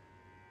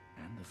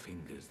 and the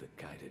fingers that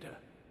guided her.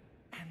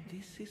 And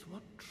this is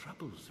what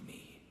troubles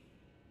me.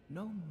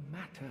 No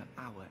matter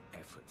our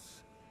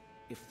efforts,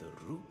 if the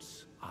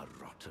roots are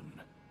rotten,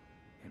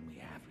 then we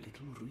have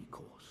little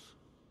recourse.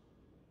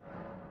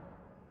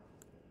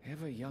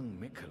 Ever young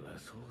Mikola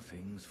saw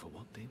things for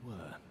what they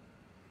were.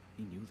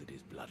 He knew that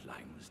his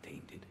bloodline was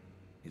tainted,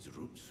 his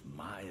roots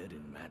mired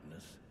in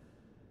madness.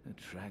 A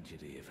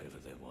tragedy if ever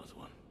there was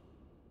one.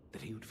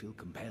 That he would feel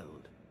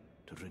compelled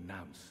to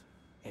renounce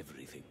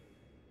everything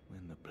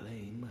when the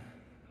blame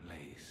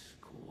lay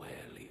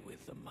squarely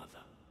with the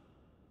mother.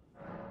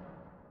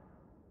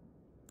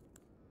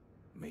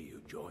 May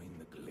you join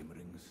the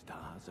glimmering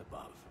stars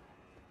above.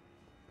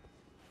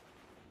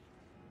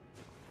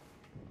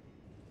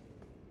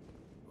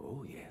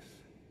 Oh yes.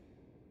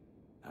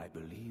 I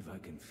believe I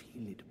can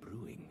feel it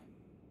brewing.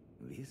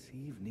 This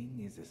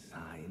evening is a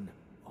sign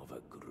of a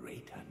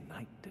greater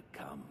night to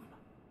come.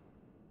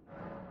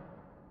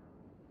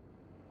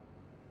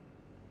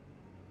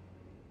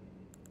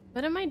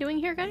 What am I doing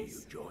here, May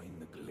guys? you join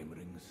the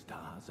glimmering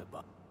stars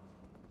above.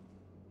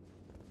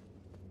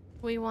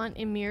 We want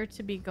Emir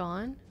to be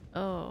gone?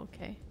 Oh,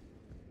 okay.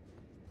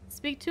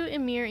 Speak to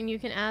Emir and you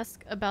can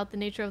ask about the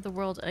nature of the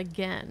world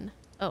again.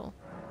 Oh.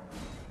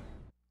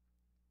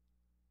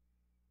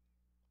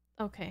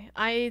 Okay.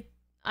 I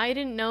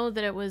didn't know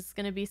that it was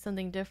going to be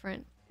something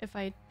different if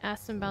I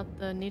asked him about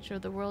the nature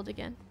of the world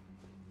again.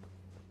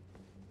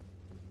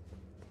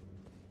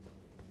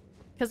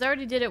 Because I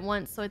already did it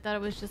once, so I thought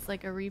it was just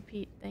like a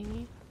repeat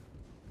thingy.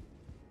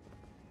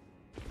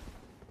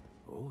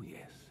 Oh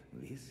yes,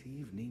 this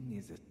evening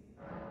is a...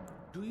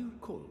 Do you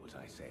recall what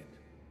I said?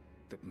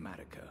 That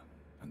Marika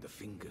and the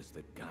fingers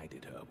that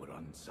guided her were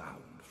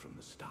unsound from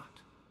the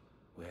start?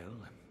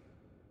 Well,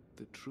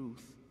 the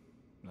truth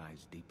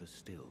lies deeper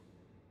still.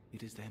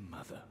 It is their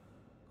mother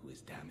who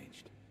is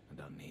damaged and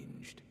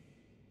unhinged.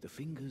 The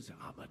fingers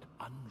are but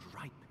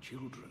unripe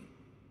children,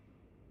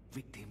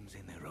 victims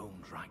in their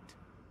own right.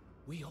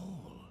 We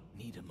all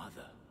need a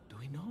mother, do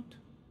we not?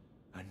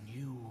 A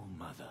new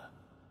mother.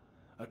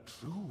 A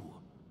true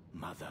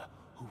mother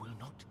who will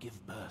not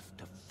give birth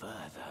to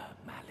further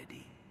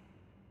malady.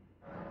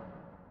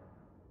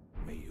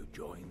 May you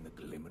join the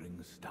glimmering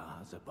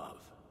stars above.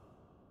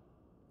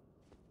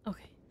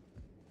 Okay.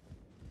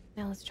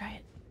 Now let's try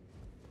it.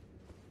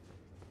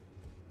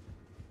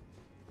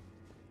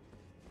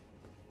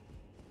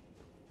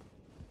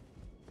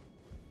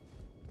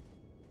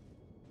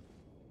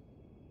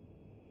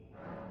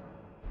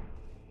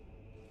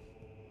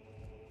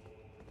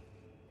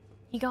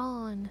 He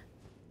gone.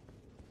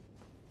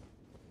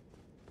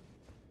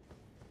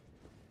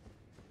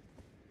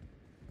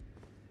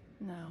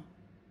 No.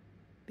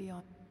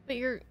 Beyond. But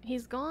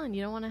he's gone.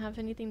 You don't want to have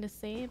anything to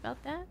say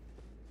about that?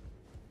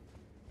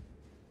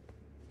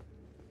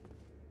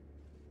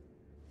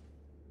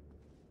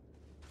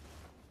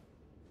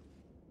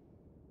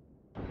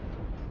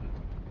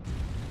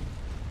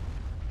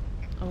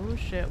 Oh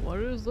shit, what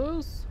is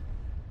this?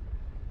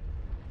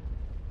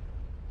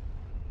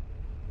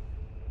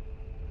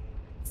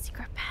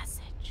 Secret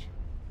passage.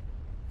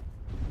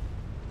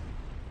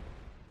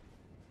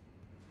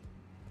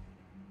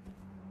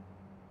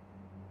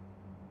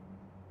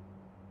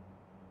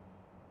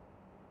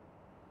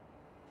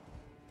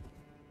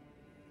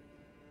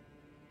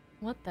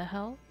 What the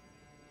hell?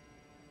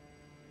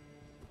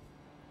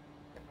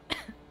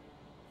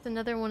 It's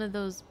another one of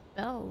those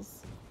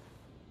bells.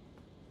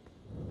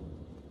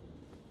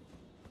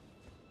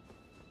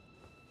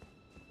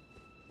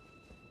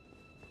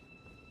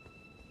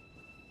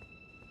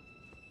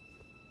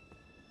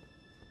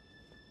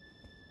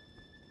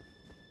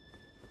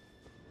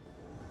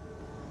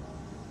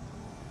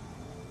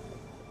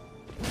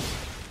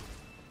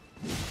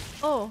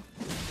 Oh,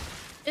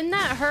 isn't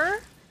that her?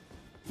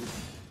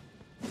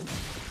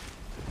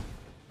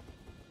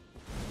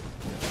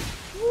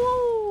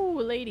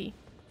 Whoa, lady.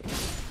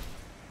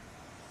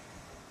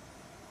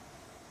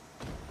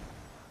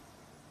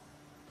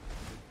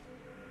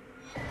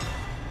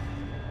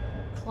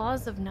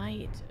 Claws of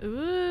Night.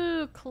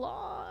 Ooh,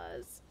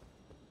 claws.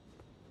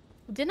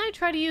 Didn't I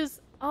try to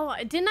use... Oh,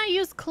 didn't I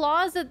use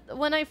claws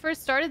when I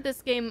first started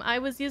this game? I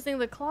was using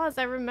the claws,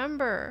 I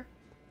remember.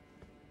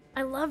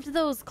 I loved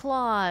those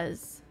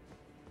claws.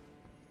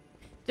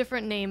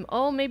 Different name.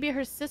 Oh, maybe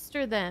her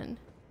sister then.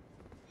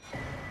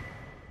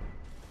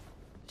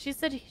 She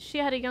said she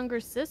had a younger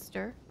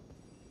sister.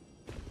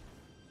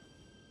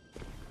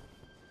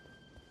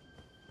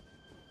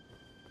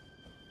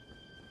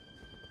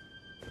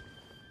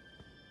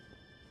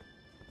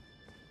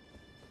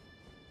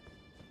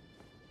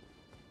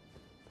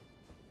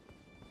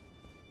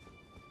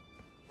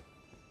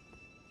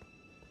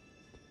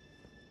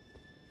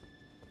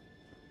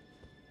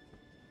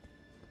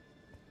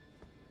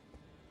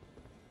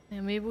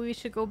 And maybe we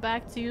should go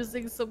back to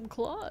using some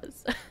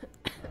claws.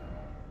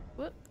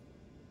 Whoop.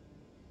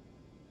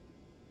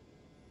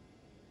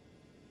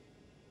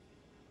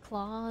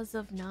 Claws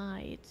of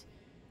Night.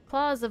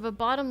 Claws of a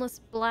bottomless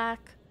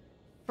black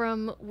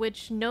from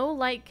which no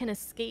light can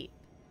escape.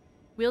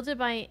 Wielded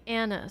by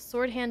Anna,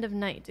 Sword Hand of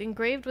Night,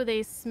 engraved with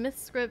a smith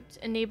script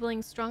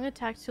enabling strong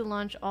attack to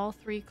launch all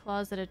 3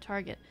 claws at a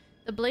target.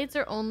 The blades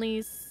are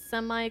only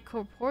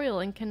semi-corporeal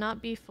and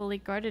cannot be fully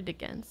guarded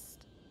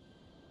against.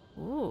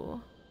 Ooh.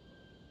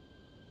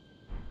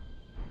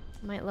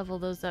 Might level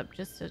those up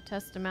just to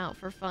test them out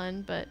for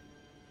fun, but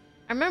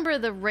I remember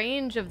the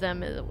range of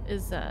them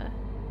is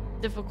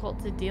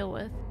difficult to deal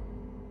with.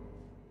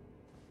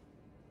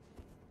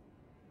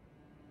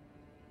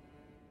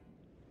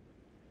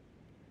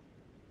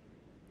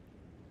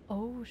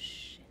 Oh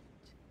shit.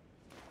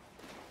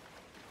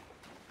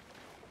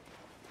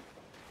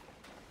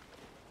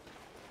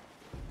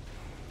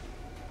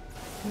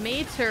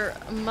 Metyr,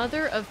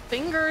 mother of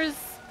fingers.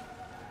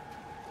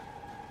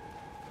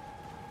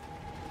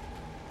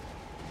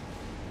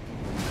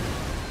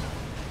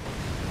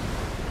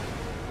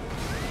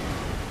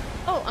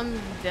 Oh, I'm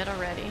dead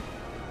already.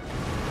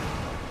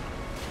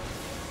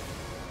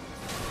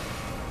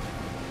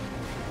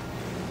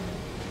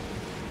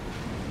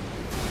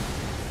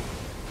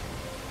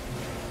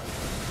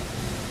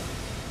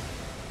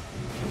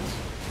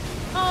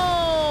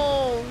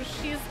 Oh,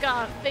 she's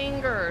got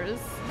fingers.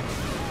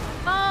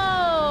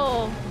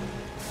 Oh!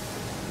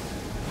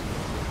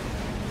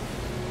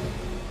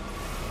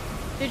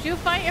 Did you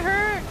fight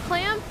her,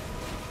 Clamp?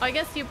 Oh, I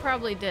guess you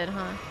probably did,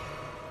 huh?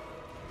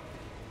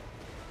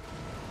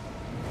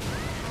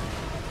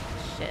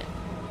 Shit.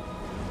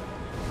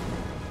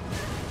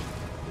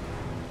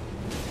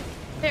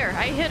 There,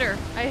 I hit her.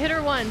 I hit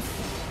her once.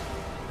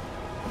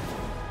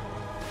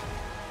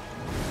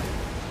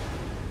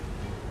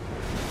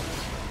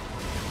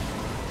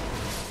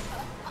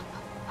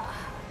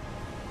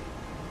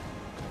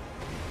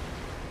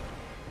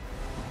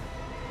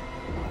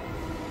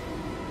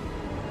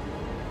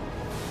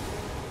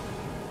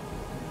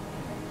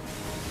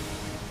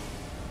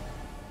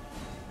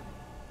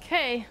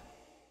 Okay.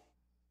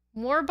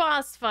 More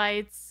boss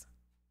fights.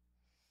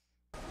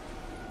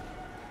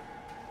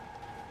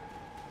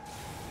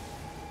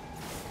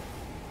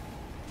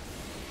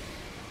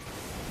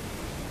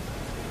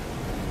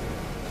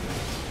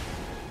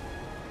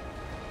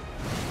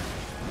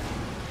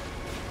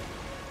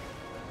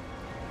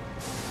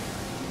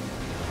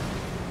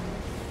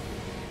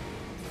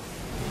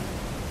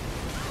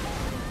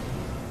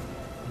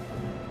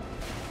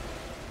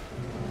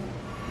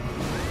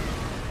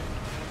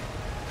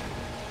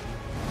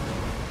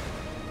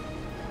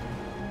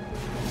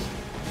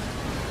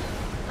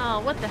 Oh,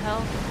 what the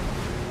hell?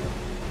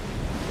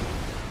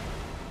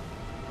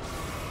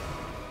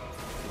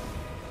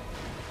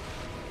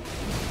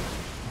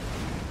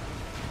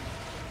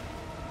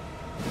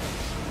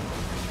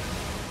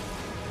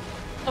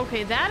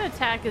 Okay, that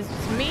attack is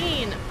just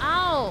mean.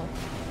 Ow!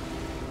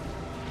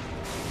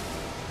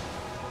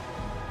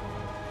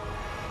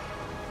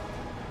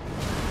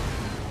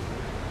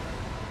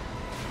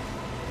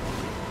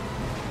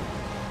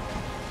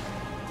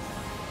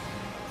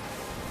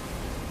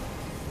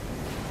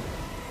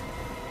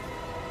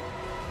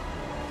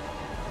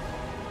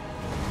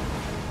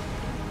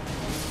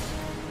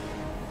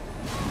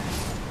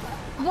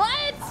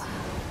 What?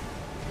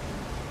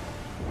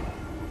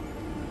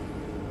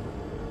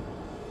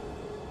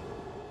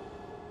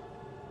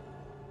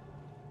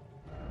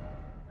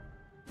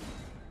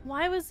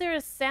 Why was there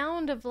a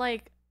sound of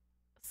like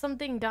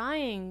something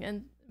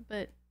dying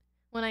but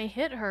when I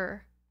hit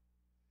her?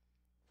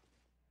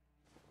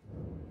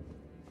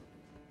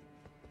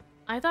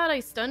 I thought I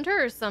stunned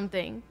her or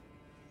something.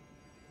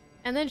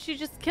 And then she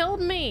just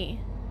killed me.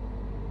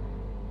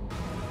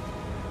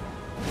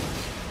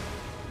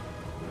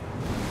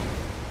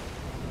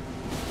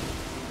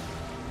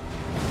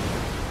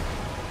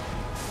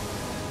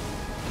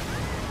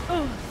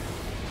 Oh.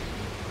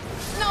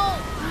 No!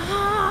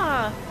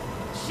 Ah!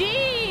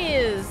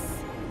 Jeez!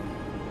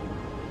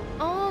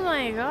 Oh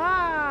my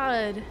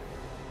god.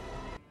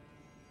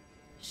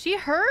 She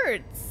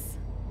hurts.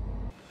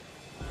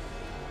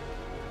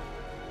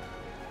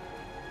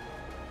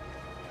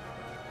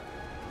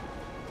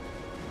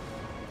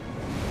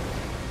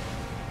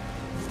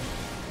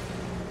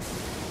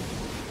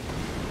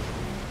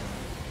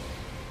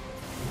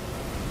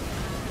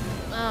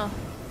 Oh,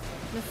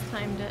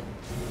 mistimed it.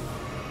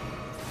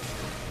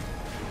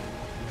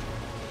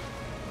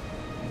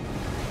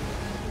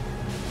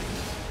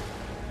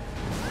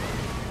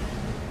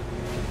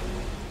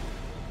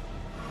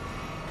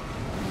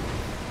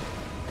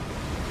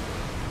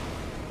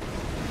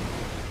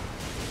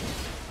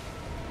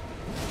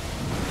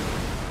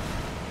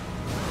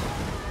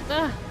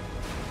 Ugh.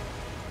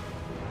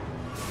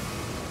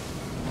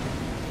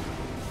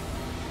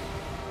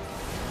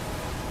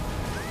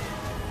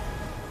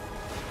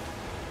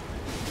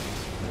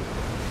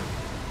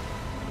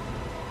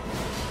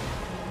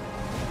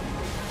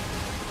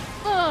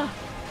 Ugh.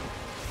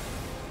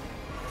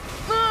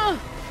 Ugh.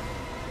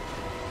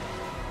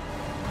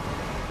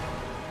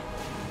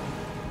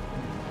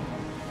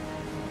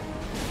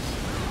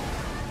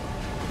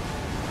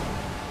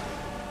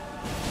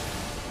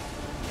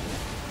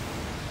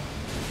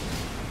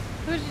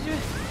 What did you do?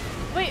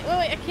 Wait,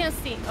 I can't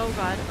see. Oh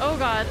god, oh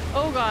god,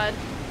 oh god.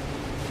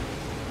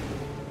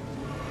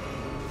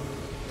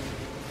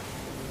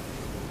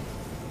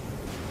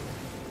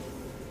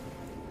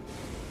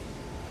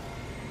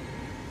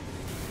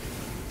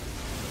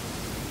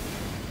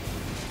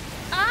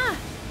 Ah!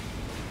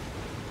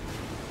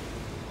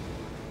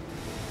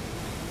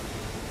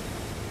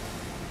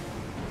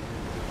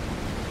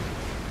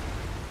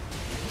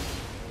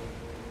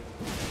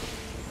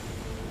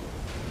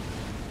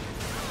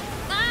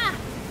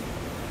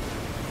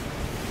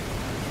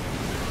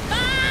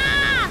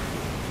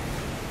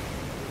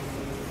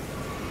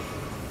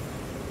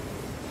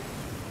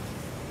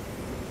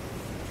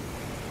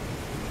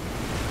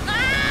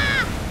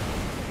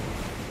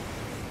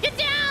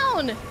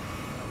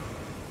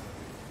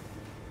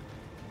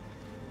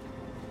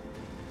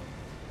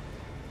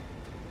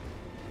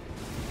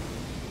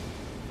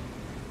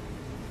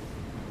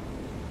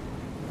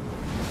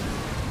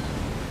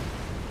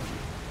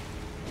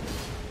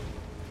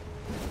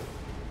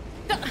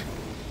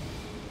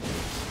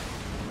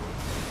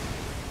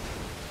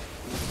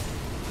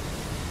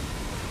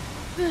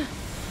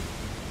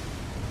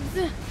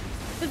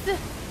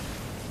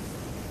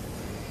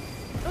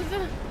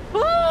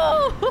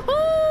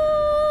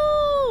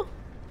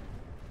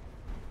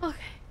 Okay.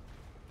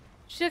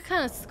 She's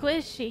kind of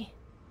squishy.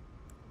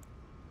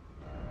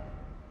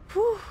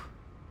 Whew.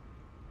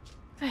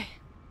 Okay.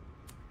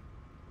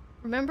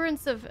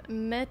 Remembrance of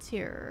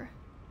Metyr,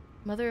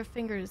 Mother of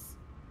Fingers.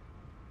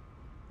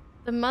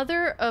 The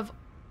mother of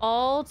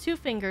all two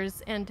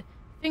fingers and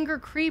finger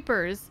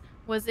creepers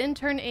was in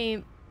turn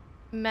a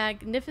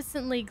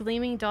magnificently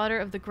gleaming daughter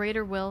of the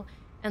greater will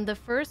and the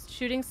first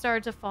shooting star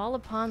to fall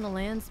upon the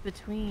lands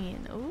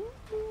between. Ooh.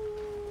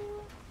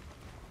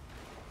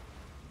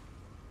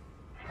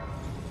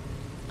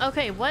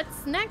 Okay,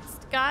 what's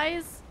next,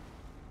 guys?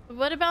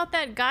 What about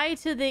that guy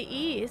to the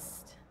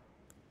east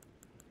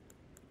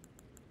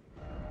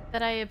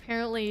that I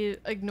apparently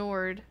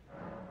ignored?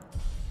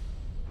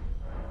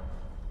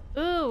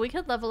 Ooh, we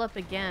could level up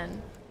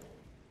again.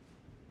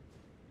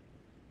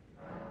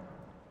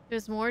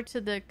 There's more to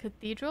the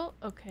cathedral?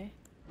 Okay.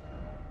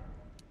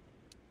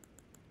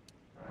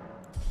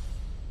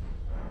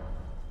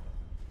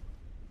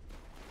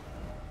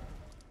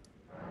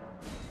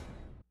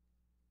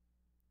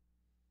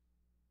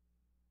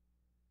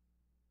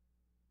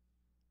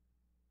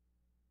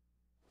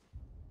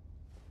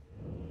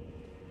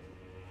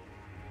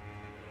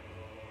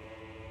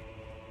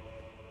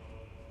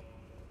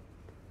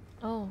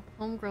 Oh,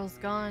 homegirl's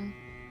gone.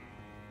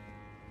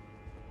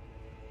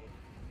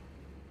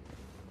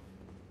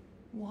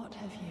 What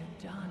have you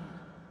done?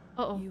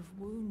 Uh-oh. You've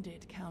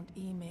wounded Count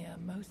Emir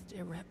most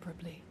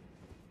irreparably,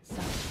 such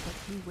that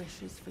he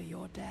wishes for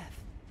your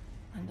death,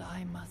 and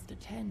I must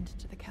attend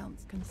to the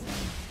Count's concerns.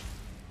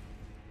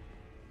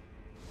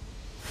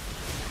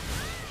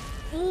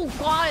 Oh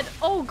god!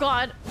 Oh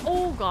god!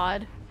 Oh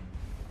god!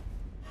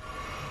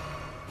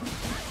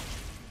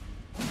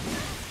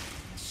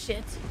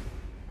 Shit.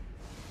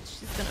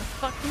 She's gonna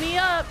fuck me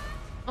up!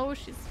 Oh,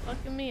 she's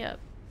fucking me up.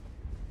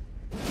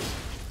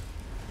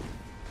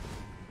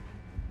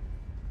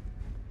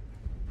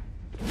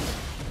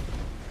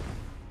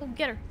 Oh,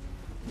 get her.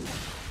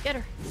 Get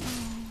her.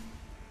 Oh,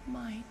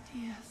 my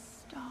dear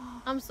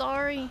star. I'm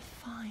sorry. A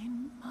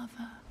fine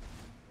mother.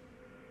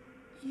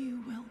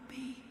 You will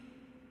be.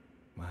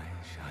 My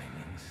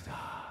shining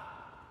star,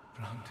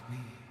 grant me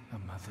a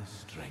mother's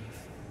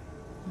strength.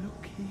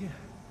 Look here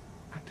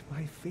at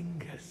my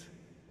fingers.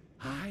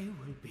 I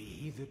will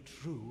be the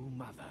true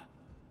mother,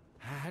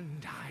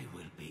 and I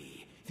will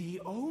be the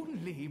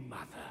only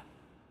mother.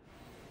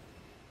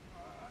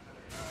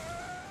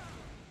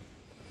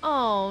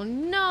 Oh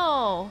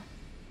no!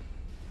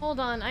 Hold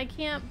on, I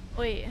can't.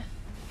 Wait.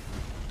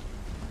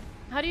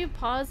 How do you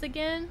pause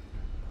again?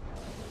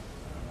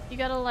 You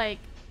gotta like.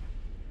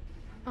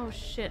 Oh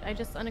shit, I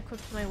just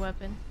unequipped my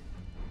weapon.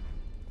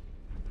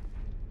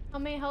 How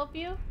may I help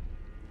you?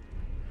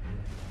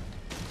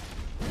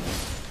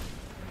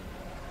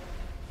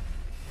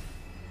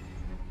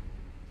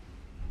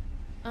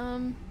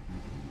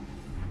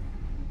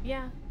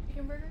 Yeah,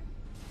 chicken burger?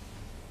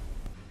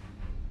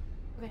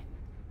 Okay.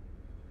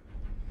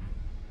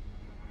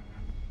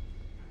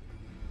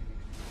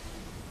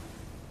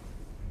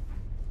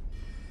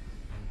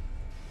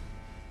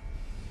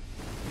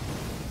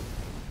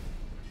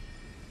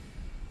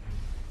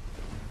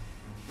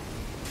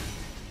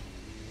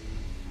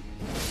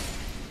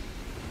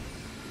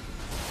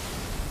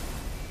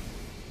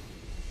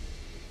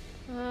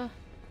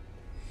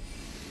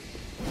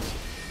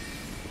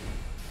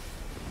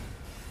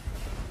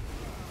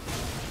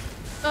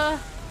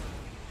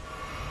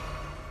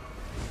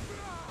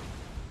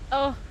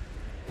 Oh.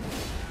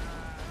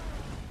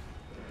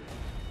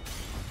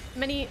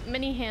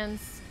 Many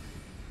hands.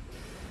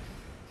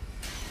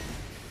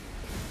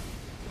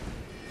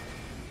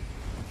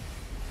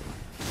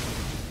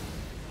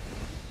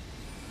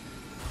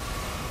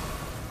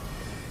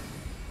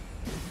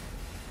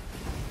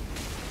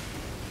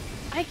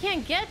 I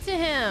can't get to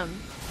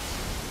him.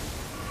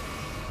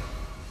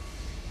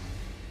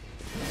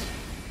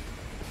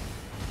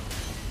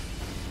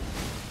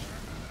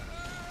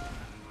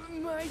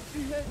 my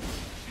dear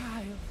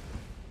child.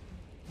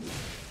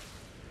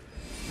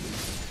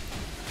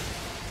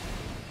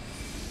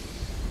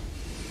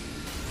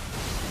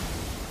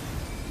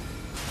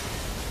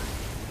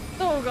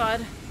 Oh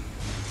god.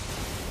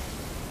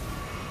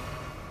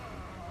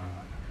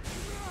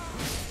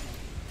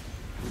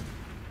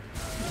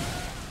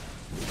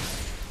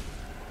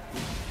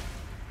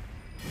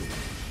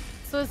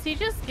 So is he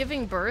just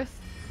giving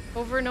birth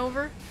over and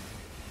over?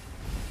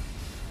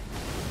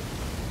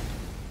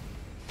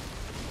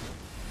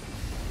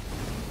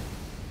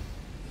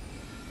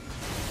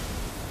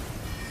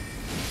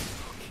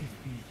 Forgive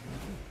me,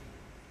 mother.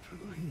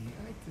 Truly,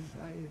 I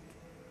desired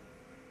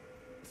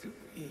to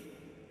be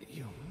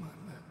your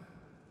mother.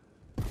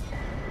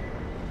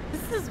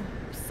 This is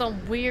some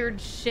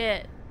weird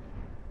shit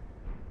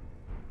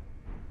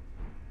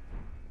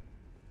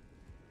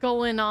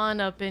going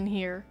on up in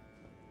here.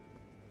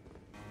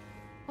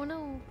 Oh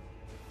no.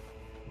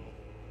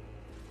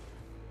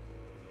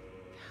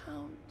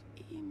 Count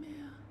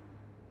Emir,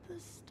 the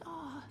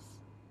stars,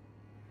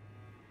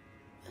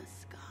 the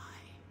sky.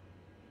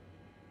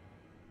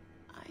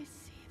 I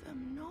see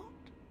them not.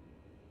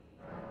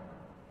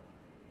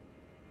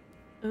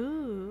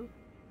 Ooh.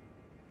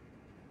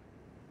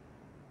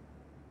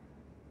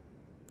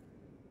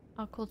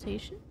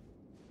 Occultation?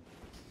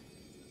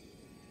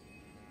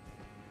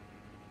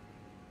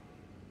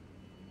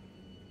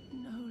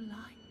 No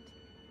light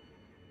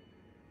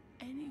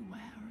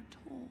anywhere at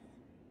all.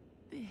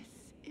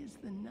 This is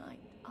the night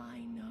I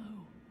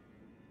know.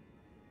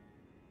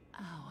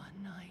 Our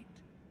night.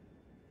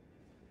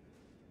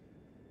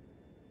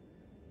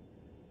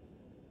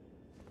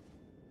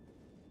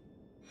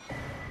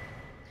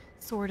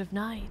 Sword of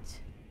Night.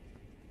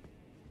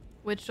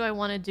 Which do I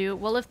want to do?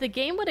 Well, if the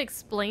game would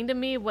explain to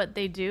me what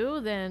they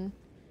do, then...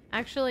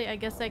 Actually, I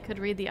guess I could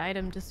read the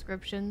item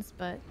descriptions,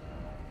 but...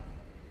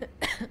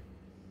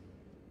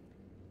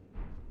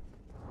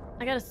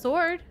 I got a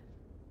sword.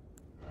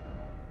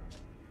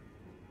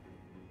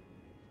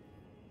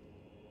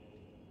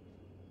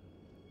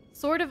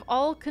 Sword of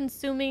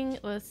all-consuming...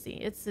 Let's see.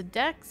 It's a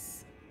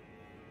Dex.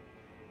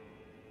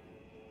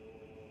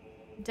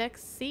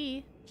 Dex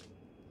C.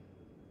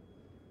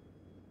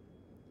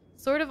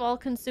 Sword of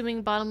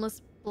all-consuming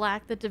bottomless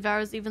black that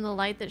devours even the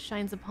light that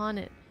shines upon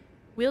it.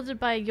 Wielded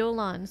by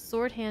Yolan,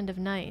 sword hand of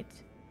night.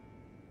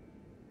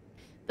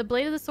 The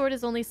blade of the sword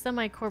is only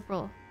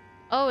semi-corporal.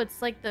 Oh,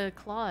 it's like the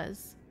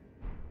claws.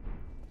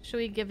 Should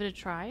we give it a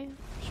try?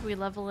 Should we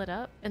level it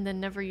up and then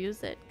never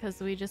use it?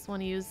 Because we just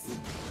want to use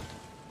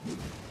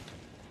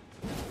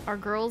our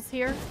girls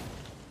here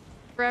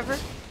forever.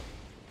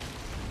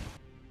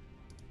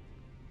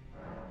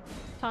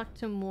 Talk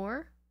to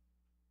more.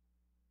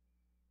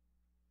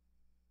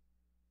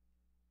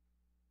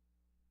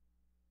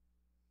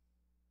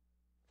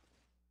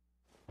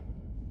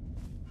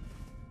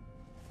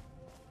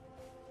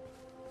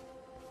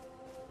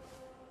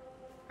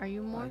 Are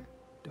you more?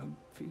 I don't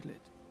feel it.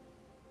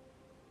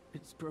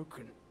 It's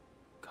broken.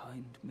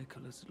 Kind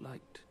Miquella's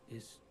light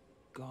is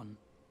gone.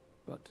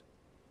 But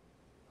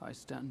I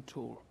stand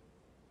tall.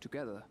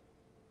 Together,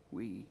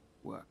 we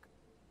work.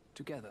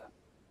 Together.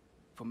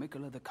 For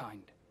Miquella the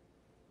Kind.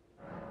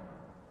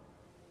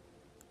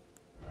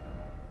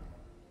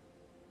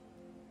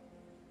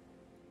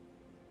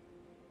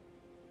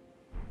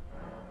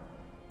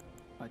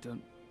 I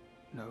don't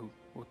know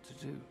what to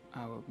do.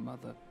 Our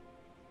mother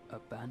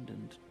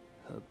abandoned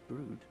her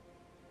brood.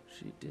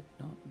 She did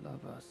not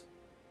love us.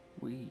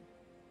 We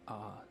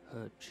are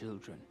her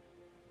children.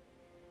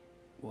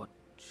 What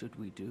should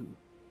we do?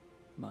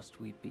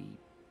 Must we be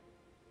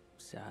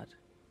sad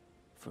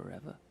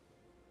forever?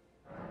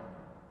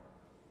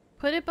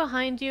 Put it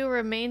behind you,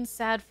 remain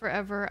sad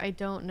forever, I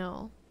don't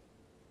know.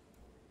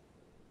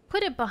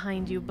 Put it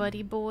behind you,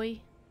 buddy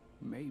boy.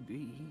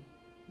 Maybe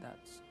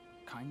that's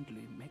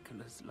kindly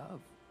Miquella's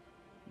love.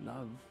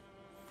 Love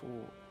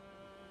for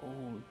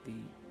all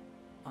the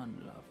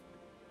unloved.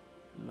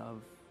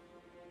 Love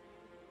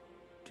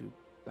to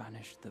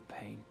banish the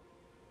pain.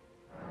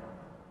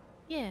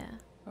 Yeah.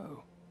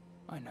 Oh,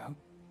 I know.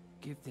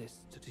 Give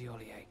this to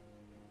Tiolier.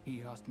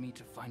 He asked me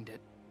to find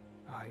it.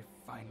 I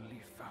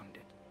finally found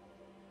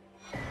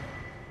it.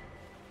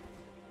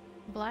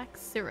 Black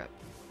syrup.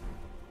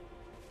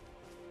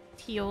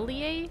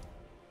 Tiolier?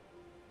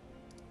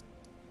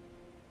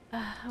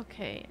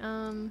 Okay,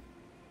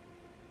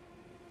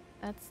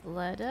 that's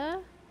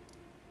Leda.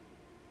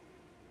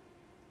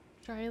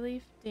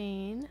 Dryleaf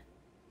Dane.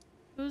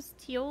 Who's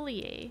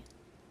Tiolier?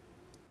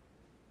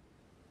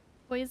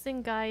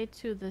 Poison guide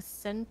to the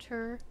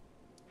center.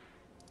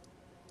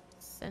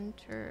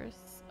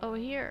 Centers. Oh,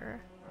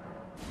 here.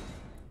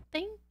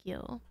 Thank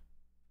you.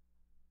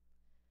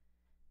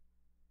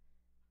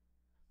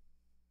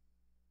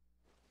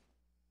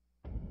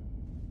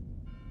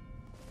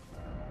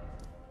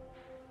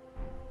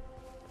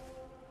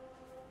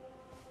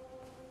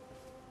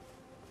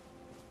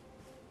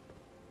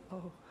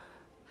 Oh,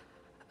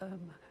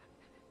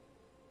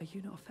 are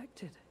you not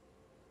affected?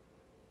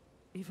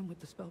 Even with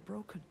the spell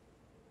broken,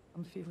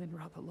 I'm feeling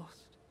rather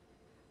lost,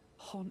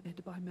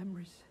 haunted by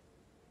memories.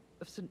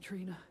 of St.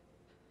 Trina.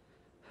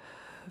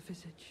 Her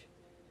visage,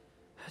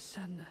 her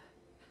scent,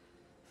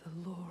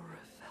 the lure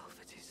of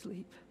velvety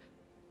sleep.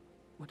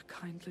 Would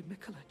kindly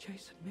Mikola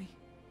chasten me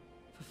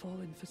for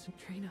falling for St.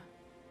 Trina,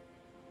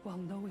 while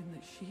knowing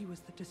that she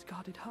was the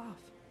discarded half?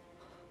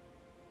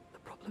 The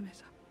problem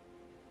is,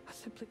 I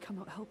simply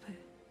cannot help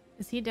it.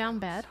 Is he down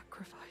bad?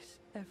 Sacrifice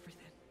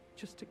everything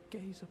just to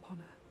gaze upon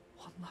her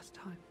one last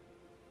time.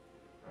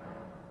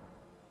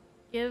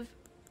 Give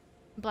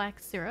black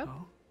syrup.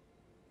 Oh?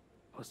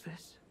 What's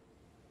this?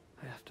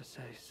 I have to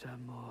say, Sir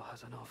Moore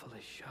has an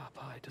awfully sharp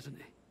eye, doesn't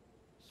he?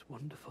 It's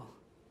wonderful.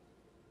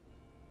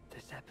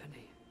 This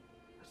ebony,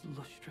 as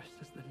lustrous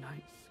as the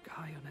night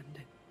sky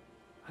unending.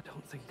 I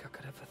don't think I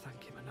could ever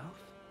thank him enough.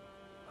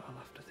 But I'll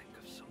have to think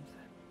of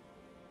something.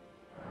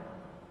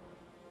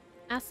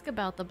 Ask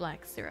about the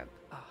black syrup.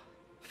 Ah,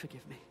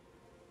 forgive me.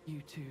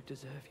 You two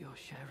deserve your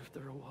share of the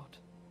reward.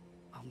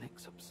 I'll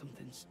mix up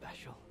something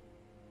special.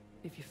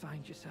 If you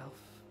find yourself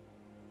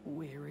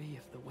weary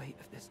of the weight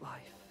of this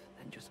life,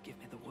 then just give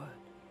me the word.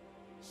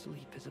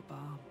 Sleep is a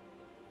balm.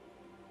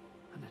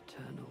 An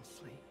eternal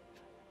sleep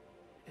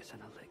is an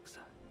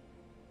elixir.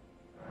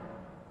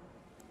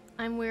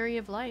 I'm weary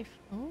of life.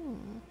 Oh.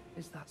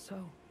 Is that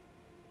so?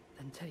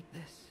 Then take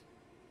this.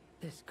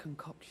 This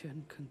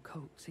concoction can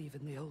coax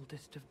even the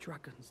oldest of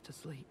dragons to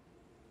sleep.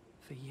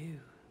 For you,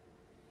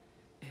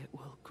 it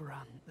will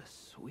grant the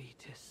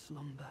sweetest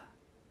slumber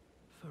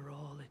for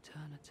all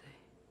eternity.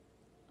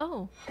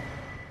 Oh.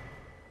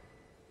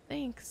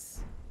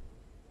 Thanks.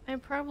 I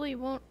probably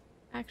won't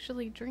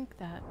actually drink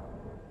that.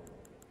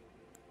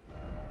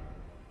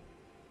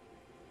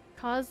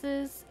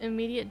 Causes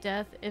immediate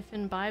death if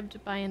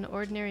imbibed by an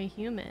ordinary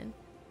human.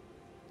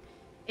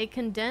 A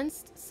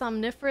condensed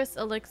somniferous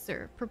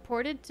elixir,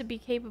 purported to be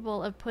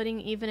capable of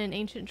putting even an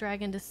ancient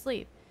dragon to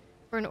sleep.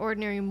 For an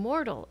ordinary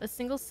mortal, a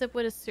single sip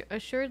would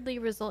assuredly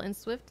result in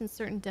swift and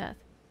certain death.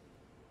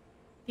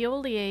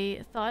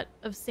 Theolier thought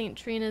of St.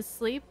 Trina's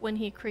sleep when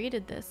he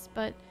created this,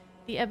 but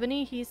the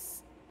ebony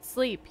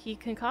sleep he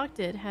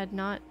concocted had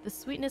not the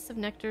sweetness of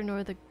nectar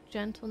nor the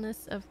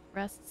gentleness of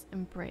rest's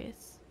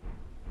embrace.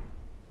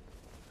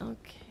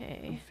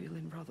 Okay. I'm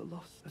feeling rather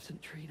lost for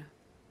St. Trina.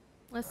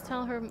 Let's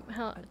tell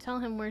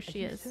him where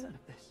she is. Certain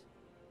of this?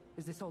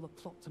 Is this all a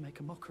plot to make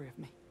a mockery of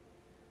me?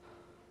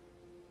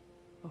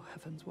 Oh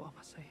heavens, what am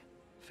I saying?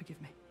 Forgive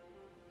me.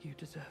 You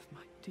deserve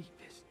my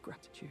deepest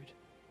gratitude.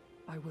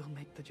 I will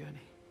make the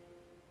journey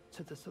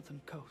to the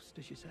southern coast,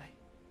 as you say,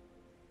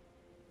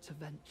 to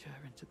venture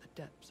into the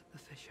depths of the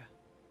fissure.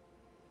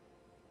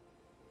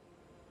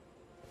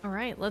 All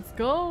right, let's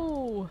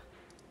go.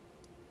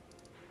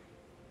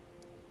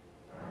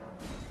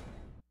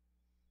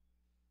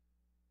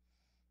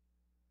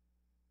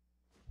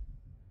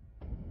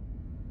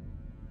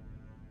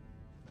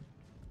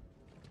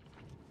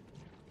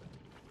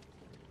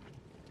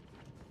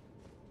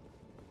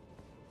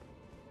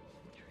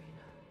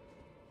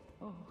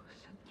 Oh,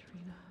 St.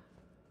 Trina,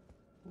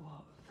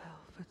 what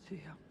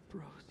velvety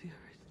ambrosia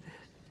is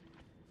this?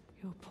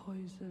 Your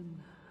poison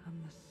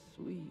and the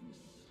sweet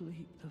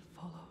sleep that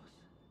follows.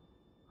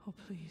 Oh,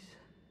 please,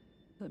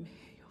 let me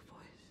hear your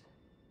voice.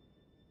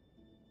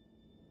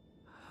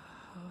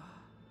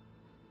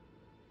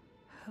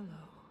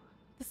 Hello.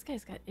 This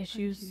guy's got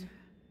issues. Thank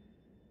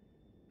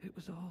you. It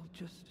was all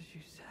just as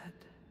you said.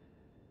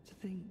 To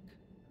think,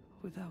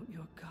 without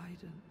your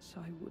guidance,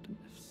 I wouldn't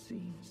have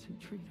seen St.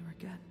 Trina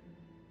again.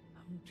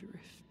 I'm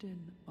drifting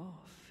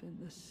off in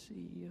the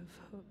sea of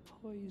her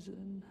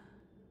poison.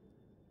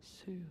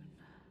 Soon,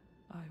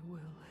 I will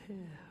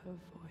hear her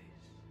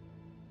voice.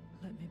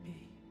 Let me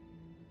be.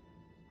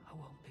 I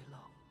won't be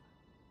long.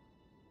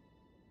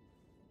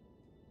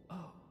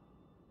 Oh,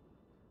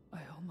 I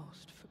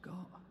almost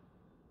forgot.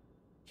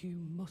 You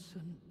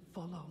mustn't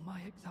follow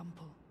my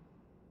example.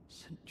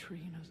 St.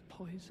 Trina's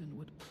poison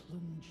would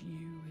plunge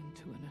you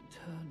into an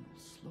eternal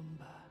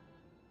slumber.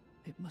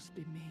 It must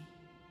be me.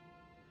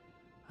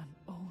 And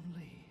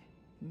only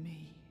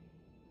me.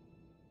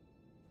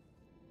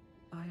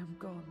 I am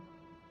gone,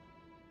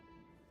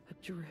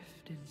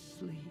 adrift in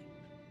sleep,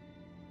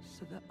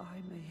 so that I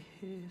may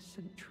hear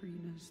St.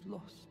 Trina's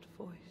lost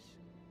voice.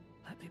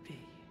 Let me be.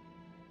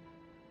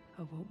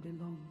 I won't be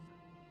long.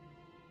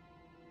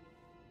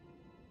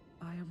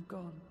 I am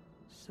gone,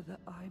 so that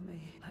I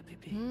may... Let me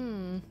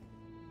be.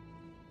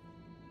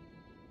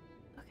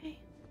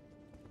 Okay.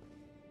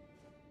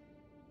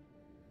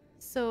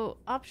 So,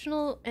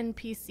 optional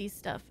NPC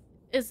stuff.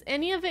 Is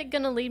any of it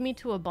gonna lead me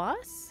to a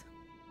boss?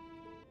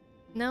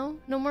 No?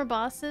 No more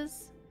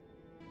bosses?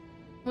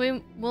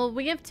 Well,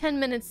 we have 10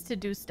 minutes to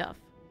do stuff.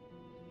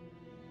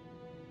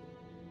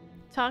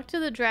 Talk to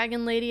the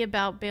dragon lady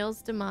about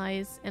Bale's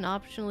demise and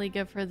optionally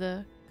give her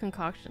the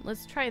concoction.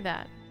 Let's try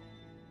that.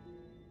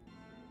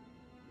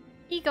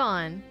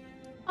 Egon!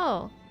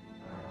 Oh.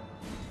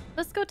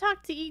 Let's go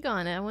talk to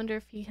Egon. I wonder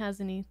if he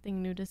has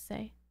anything new to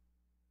say.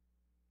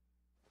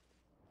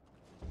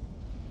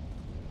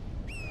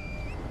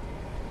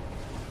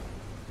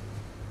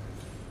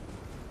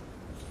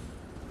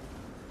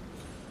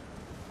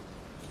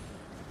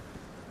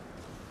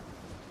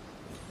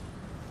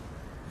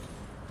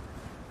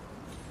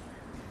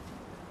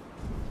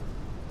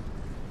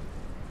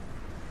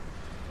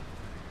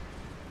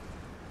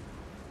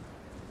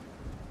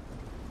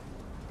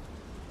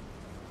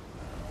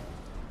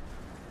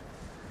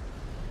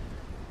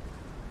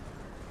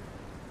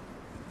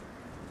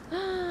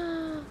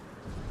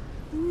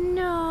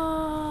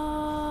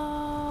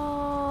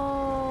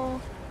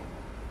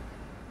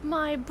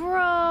 My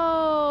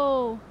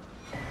bro!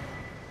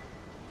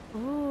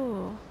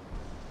 Ooh.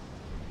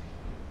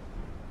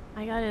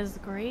 I got his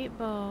great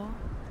bow.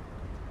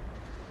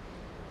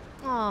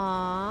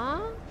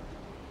 Aww.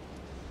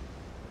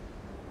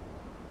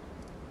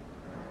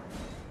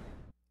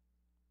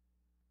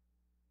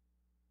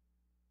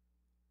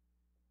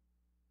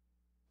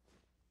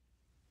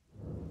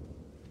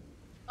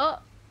 Oh!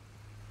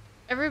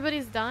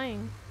 Everybody's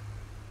dying.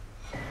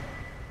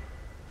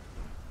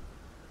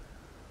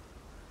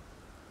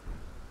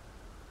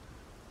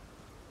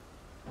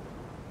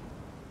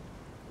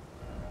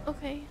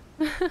 Okay.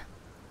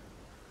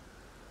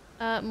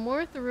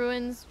 Morth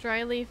Ruins,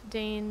 Dryleaf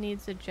Dane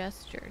needs a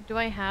gesture. Do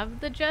I have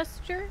the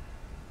gesture?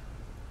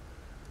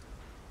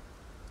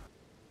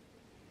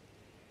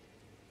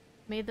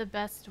 May the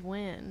best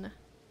win.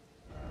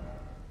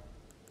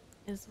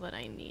 Is what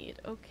I need.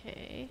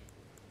 Okay.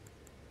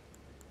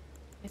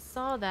 I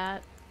saw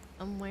that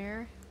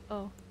somewhere.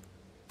 Oh.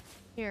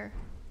 Here.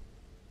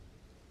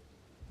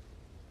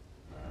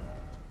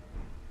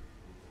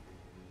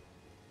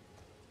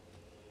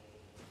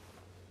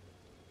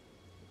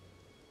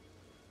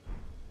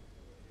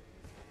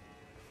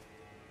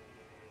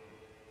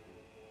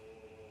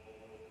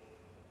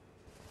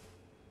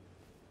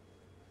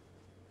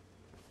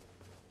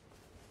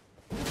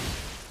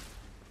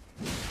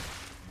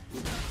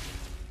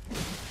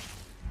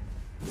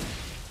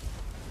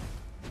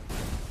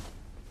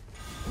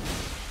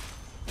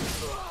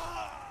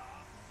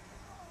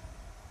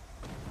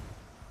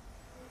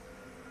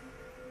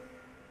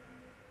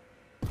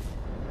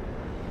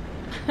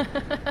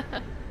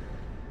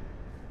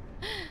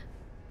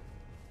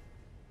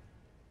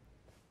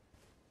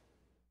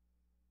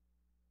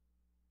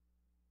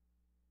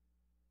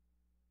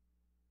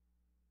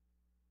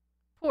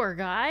 Poor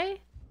guy.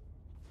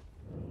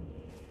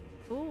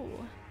 Ooh.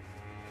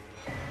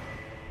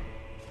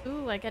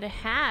 Ooh, I got a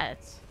hat.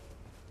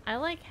 I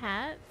like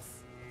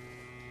hats.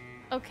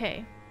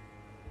 Okay.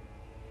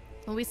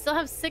 Well, we still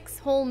have 6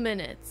 whole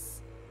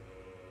minutes.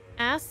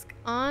 Ask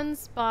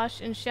Ans,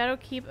 Bosch, and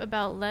Shadowkeep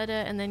about Leda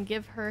and then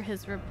give her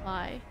his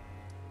reply.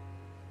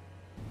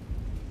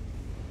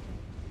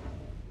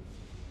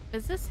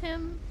 Is this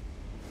him?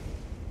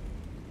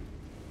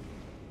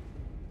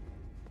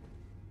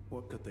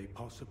 What could they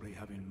possibly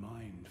have in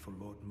mind for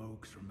Lord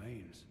Moog's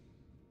remains?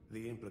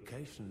 The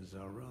implications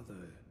are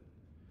rather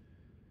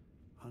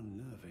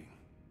unnerving.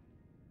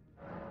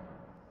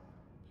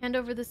 Hand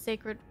over the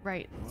sacred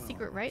right, Well,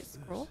 secret right what's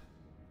scroll.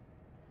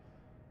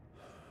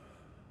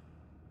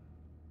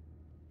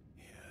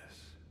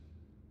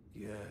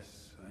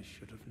 Yes, I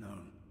should have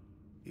known.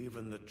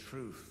 Even the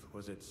truth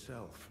was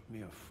itself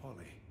mere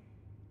folly.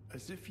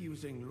 As if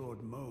using Lord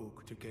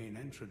Moog to gain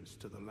entrance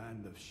to the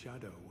land of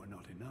shadow were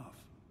not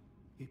enough.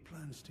 He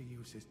plans to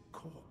use his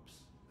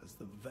corpse as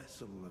the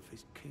vessel of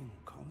his king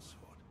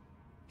consort.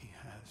 He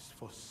has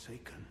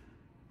forsaken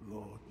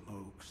Lord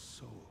Moog's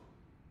soul.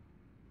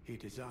 He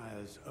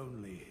desires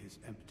only his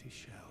empty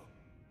shell.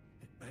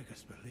 It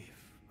beggars belief,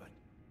 but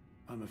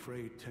I'm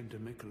afraid Tender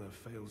Mikula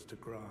fails to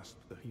grasp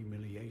the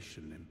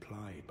humiliation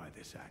implied by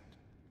this act.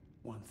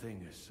 One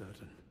thing is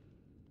certain.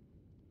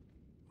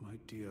 My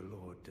dear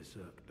lord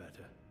deserved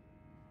better.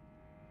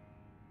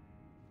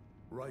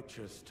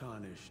 Righteous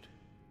Tarnished,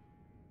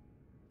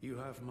 you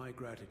have my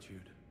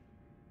gratitude.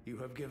 You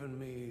have given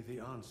me the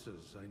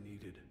answers I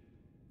needed.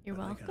 You're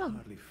but welcome. I can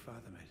hardly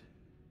fathom it.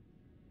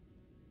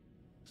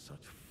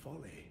 Such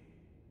folly.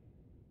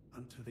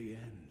 Unto the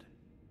end.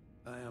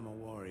 I am a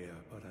warrior,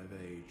 but I've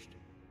aged.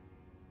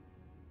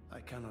 I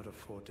cannot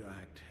afford to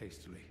act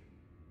hastily.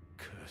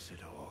 Curse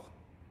it all.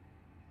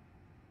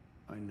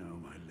 I know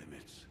my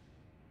limits.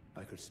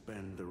 I could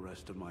spend the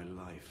rest of my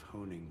life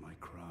honing my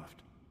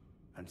craft,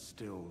 and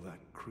still that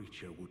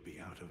creature would be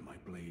out of my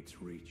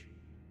blade's reach.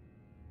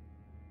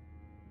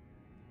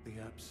 The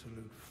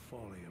absolute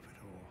folly of it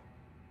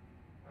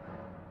all.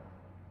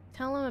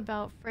 Tell him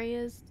about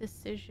Freya's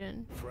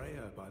decision.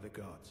 Freya, by the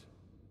gods.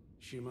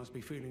 She must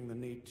be feeling the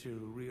need to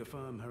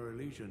reaffirm her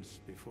allegiance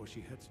before she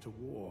heads to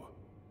war.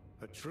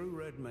 A true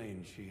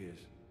Redmane she is,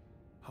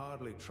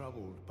 hardly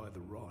troubled by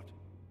the rot.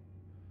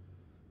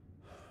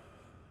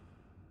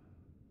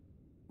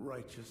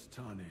 Righteous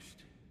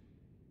Tarnished,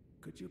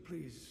 could you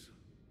please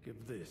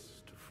give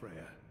this to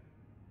Freya?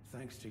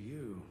 Thanks to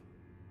you,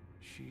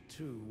 she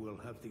too will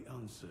have the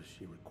answers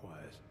she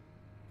requires.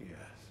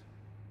 Yes.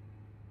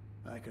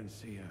 I can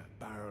see her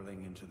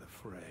barreling into the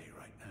fray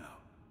right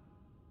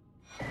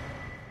now.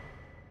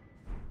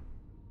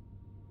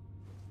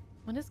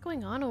 What is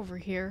going on over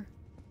here?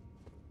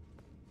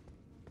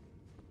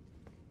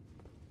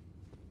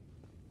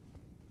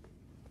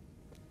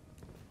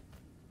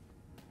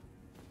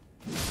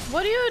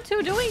 What are you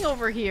two doing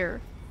over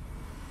here?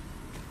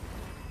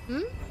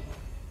 Hmm?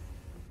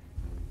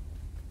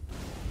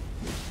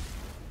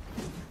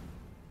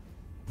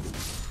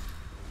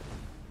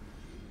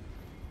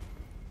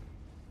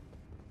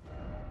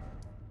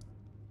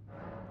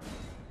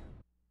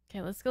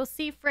 Okay, let's go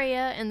see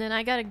Freya, and then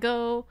I gotta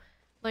go,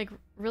 like,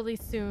 really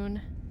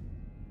soon.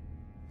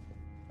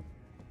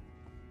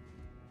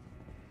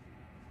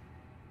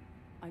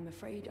 I'm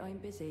afraid I'm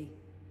busy.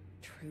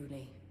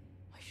 Truly.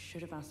 I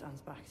should have asked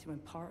Ansbach to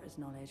impart his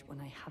knowledge when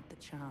I had the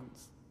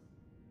chance.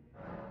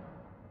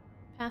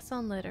 Pass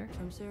on letter.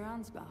 From Sir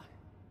Ansbach?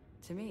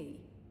 To me?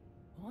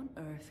 What on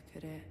earth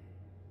could it...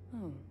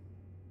 Oh.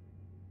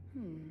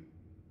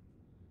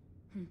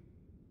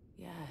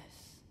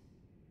 Yes.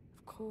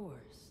 Of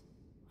course.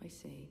 I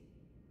see.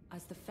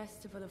 As the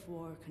Festival of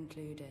War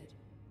concluded,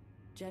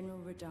 General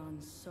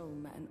Radahn's soul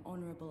met an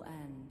honorable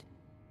end,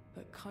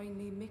 but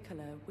kindly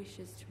Mikola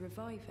wishes to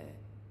revive it,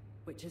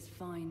 which is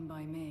fine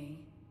by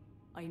me.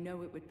 I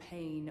know it would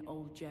pain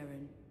old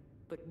Jeren,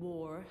 but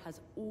war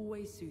has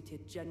always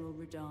suited General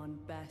Radahn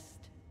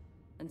best,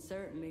 and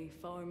certainly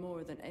far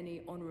more than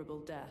any honorable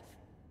death.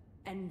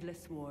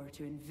 Endless war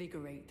to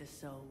invigorate the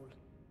soul,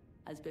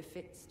 as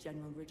befits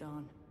General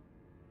Radahn,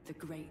 the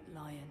Great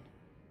Lion.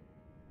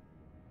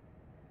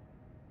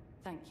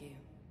 Thank you.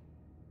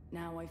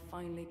 Now I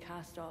finally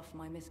cast off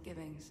my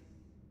misgivings.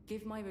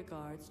 Give my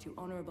regards to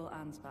Honorable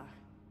Ansbach.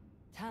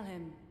 Tell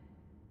him,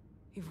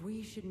 if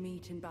we should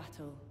meet in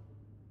battle,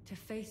 to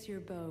face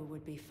your bow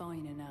would be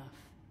fine enough,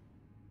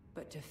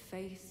 but to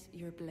face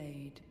your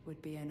blade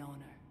would be an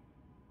honor.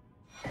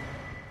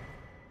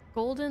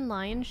 Golden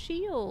Lion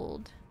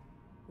Shield.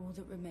 All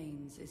that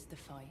remains is the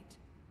fight,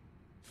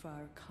 for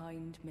our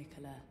kind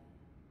Mikola.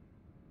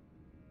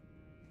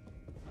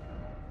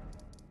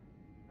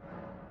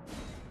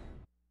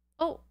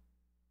 Oh.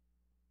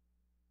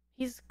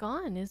 He's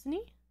gone, isn't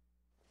he?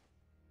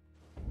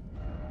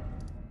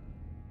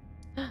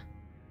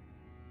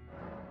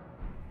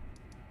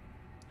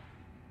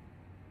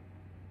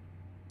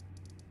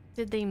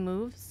 Did they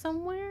move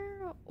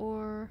somewhere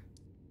or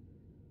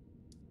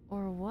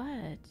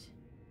what?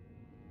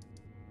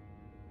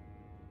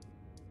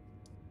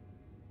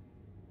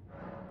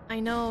 I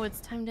know it's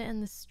time to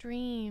end the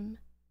stream.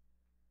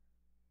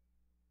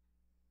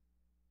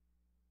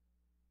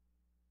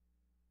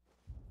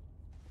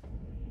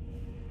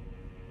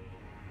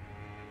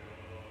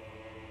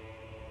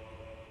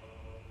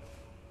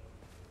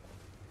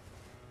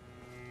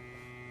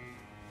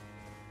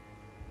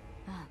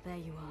 Ah, there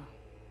you are.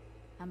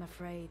 I'm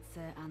afraid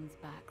Sir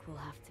Ansbach will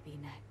have to be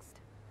next.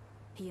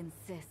 He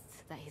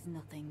insists that he's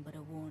nothing but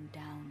a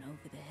worn-down,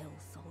 over-the-hill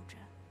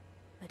soldier.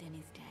 But in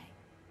his day,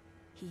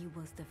 he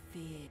was the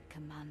feared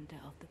commander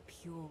of the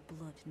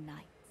pure-blood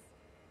knights,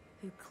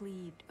 who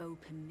cleaved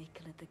open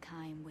Mikola the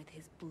Kime with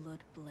his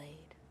blood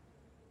blade.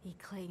 He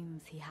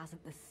claims he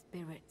hasn't the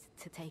spirit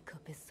to take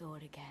up his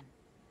sword again,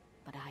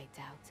 but I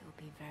doubt it'll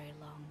be very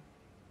long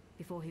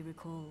before he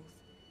recalls,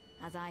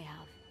 as I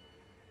have,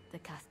 the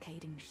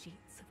cascading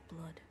sheets of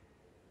blood.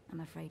 I'm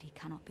afraid he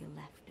cannot be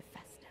left to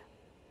fester.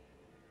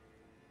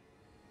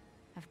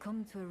 I've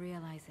come to a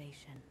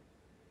realization.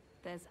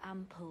 There's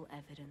ample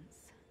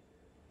evidence.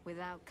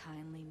 Without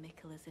kindly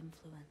Mikola's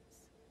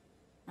influence,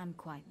 I'm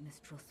quite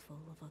mistrustful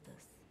of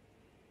others.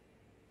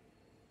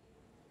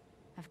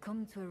 I've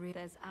come to a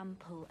there's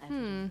ample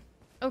evidence.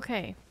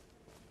 Okay.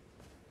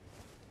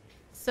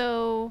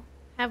 So,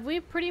 have we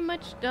pretty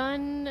much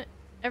done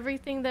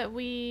everything that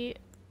we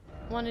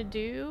want to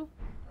do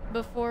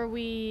before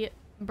we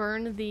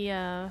burn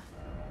the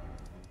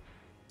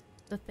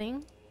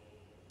thing?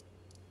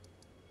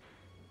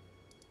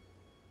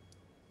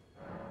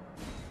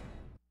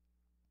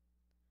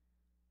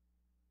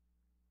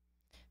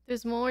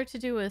 There's more to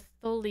do with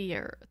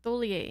Tholier.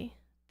 Tholier.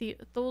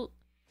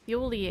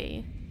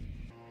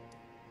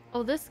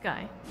 Oh, this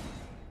guy.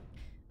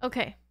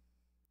 Okay.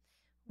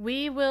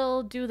 We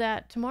will do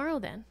that tomorrow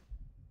then.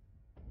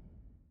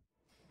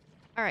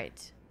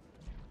 Alright.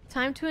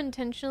 Time to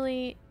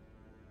intentionally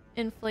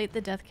inflate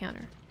the death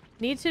counter.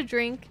 Need to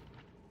drink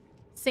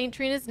St.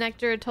 Trina's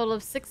nectar a total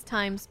of 6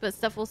 times, but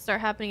stuff will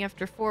start happening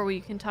after 4 where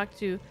you can talk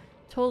to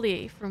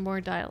Tolier for more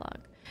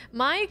dialogue.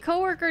 My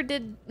coworker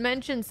did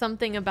mention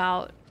something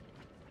about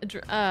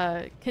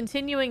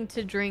continuing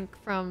to drink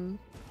from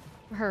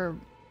her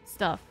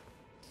stuff.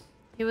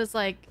 He was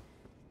like,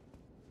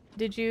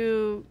 did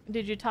you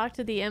talk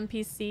to the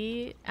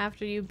NPC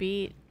after you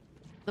beat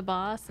the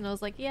boss? And I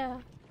was like,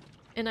 yeah.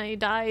 And I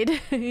died.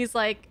 He's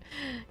like,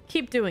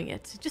 keep doing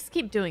it. Just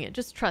keep doing it.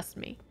 Just trust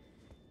me.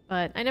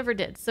 But I never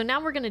did. So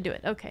now we're gonna do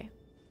it. Okay.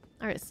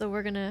 Alright, so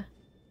we're gonna...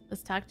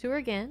 Let's talk to her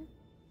again.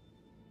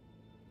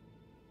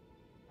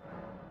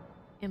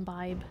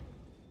 Imbibe.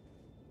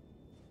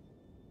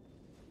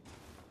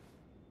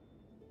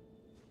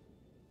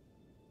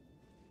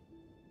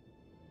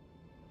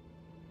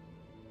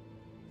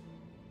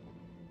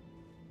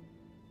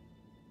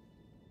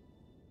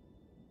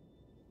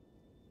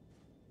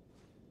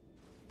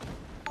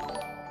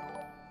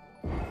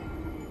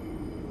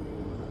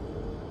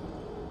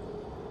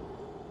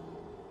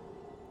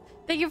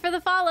 Thank you for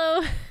the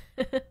follow.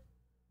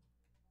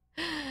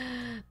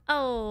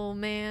 Oh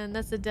man,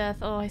 that's a death.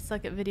 Oh, I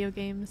suck at video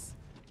games.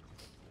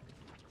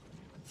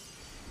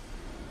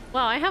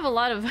 Wow, I have a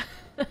lot of...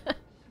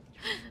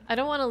 I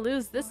don't want to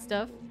lose this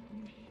stuff.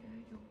 You share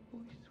your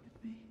voice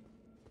with me.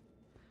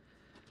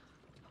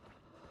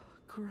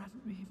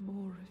 Grant me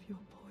more of your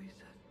poison,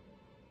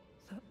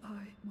 that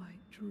I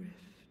might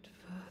drift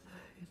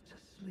further into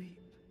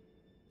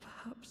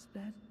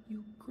then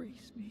you'll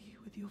grace me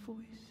with your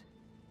voice.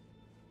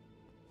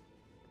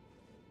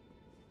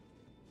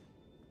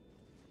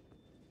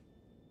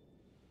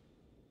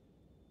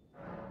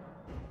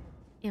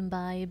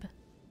 Imbibe.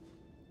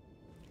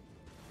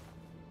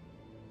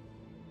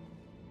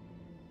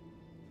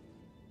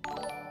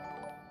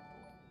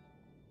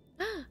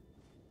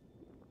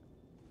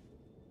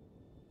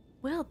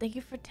 Well, thank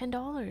you for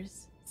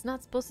 $10. It's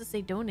not supposed to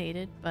say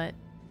donated, but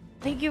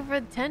thank you for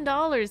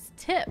 $10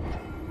 tip.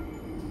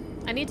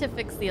 I need to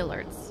fix the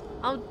alerts.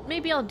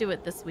 Maybe I'll do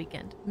it this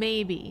weekend.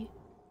 Maybe.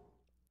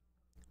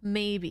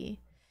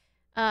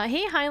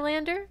 Hey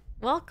Highlander,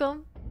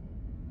 welcome.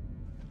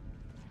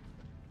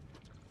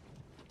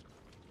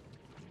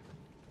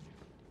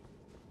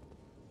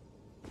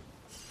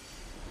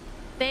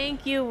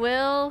 Thank you,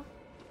 Will.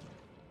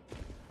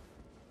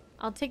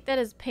 I'll take that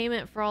as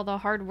payment for all the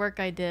hard work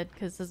I did,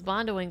 because this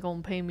Bondo ain't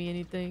gonna pay me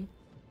anything.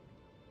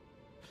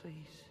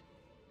 Please,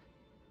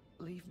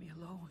 leave me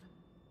alone.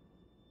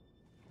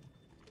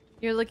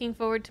 You're looking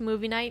forward to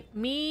movie night?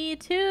 Me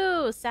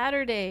too!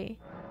 Saturday.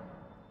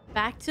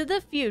 Back to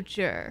the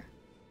Future.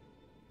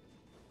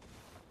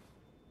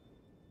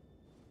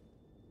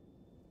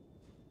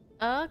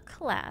 A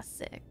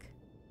classic.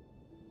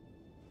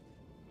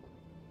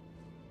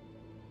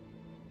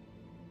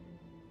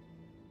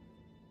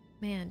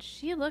 Man,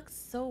 she looks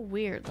so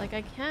weird. Like,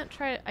 I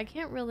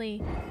can't really...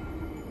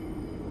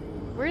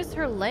 Where's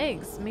her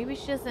legs? Maybe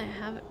she doesn't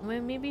have...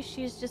 Maybe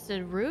she's just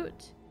a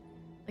root?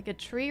 Like a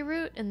tree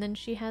root, and then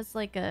she has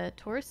like a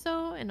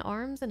torso and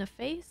arms and a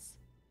face?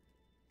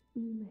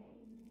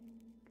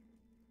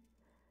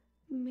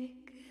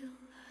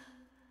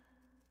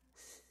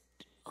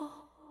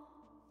 Stop.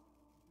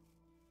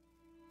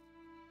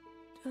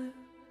 Don't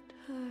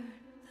turn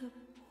the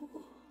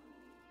poor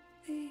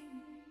thing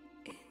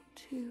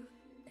into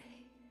a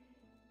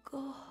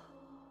god.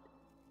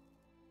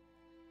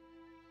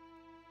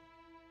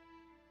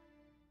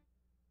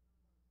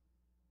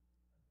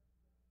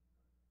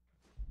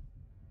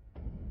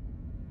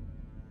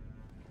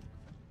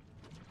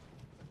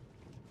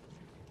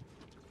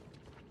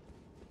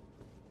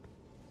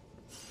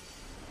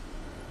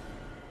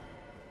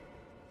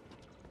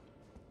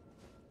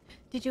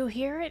 Did you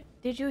hear it?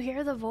 Did you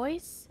hear the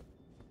voice?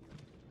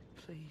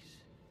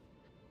 Please.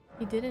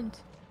 He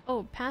didn't.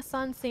 Oh, pass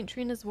on St.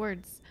 Trina's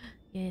words.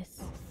 Yes.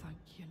 Oh, thank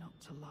you not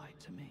to lie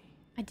to me.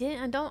 I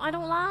didn't. I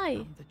don't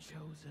lie. I'm the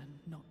chosen,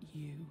 not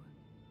you.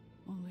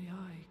 Only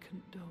I can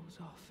doze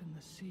off in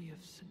the sea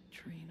of St.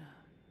 Trina.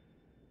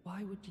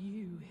 Why would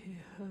you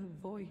hear her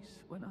voice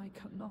when I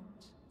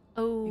cannot?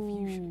 Oh. If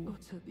you should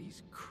utter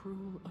these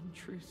cruel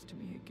untruths to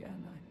me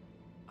again,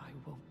 I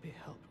won't be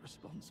held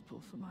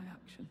responsible for my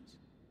actions.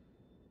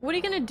 What are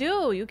you gonna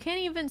do? You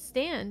can't even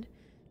stand.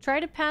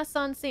 Try to pass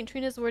on St.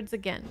 Trina's words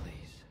again.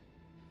 Please.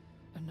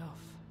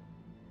 Enough.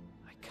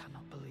 I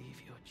cannot believe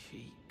your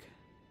cheek.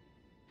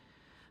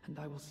 And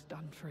I will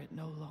stand for it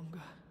no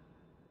longer.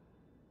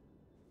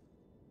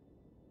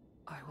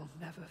 I will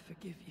never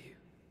forgive you.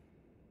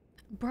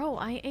 Bro,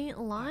 I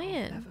ain't lying.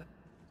 I will never...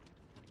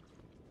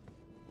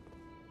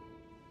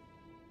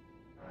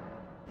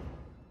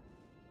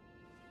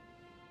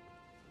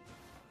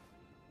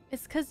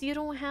 It's because you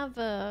don't have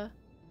the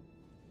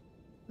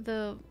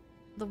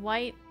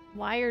white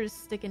wires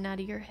sticking out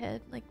of your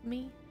head like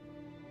me.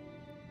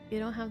 You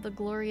don't have the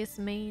glorious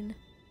mane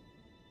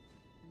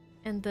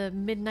and the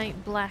midnight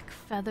black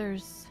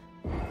feathers.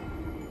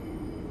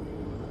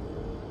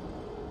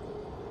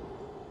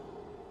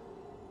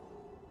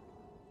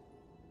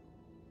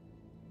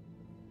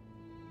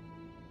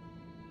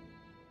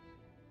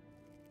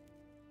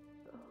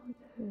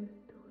 It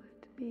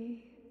would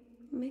be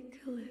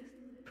Mikula's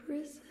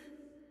prison.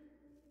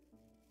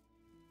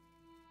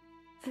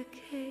 A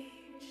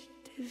caged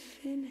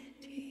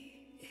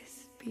divinity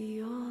is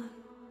beyond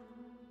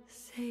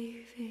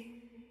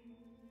saving.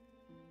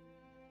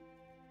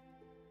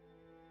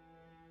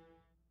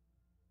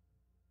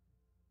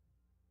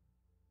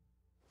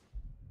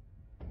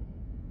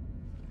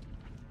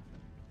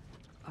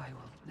 I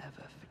will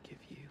never forgive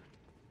you.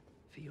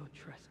 For your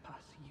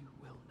trespass, you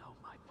will know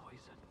my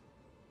poison.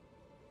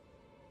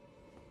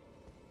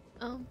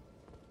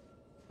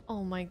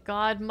 Oh my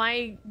god,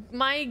 my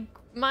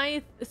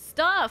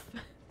stuff.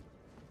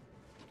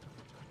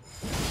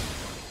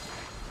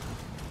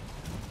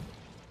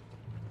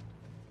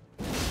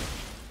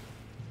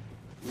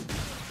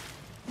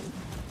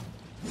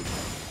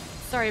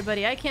 Sorry,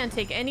 buddy, I can't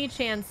take any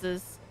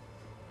chances.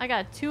 I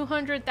got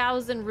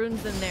 200,000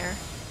 runes in there.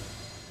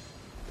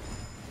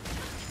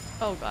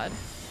 Oh god.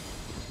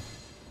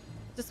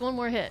 Just one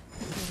more hit.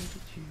 Why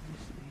did you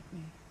mislead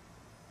me?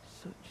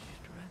 Such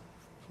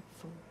strength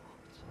for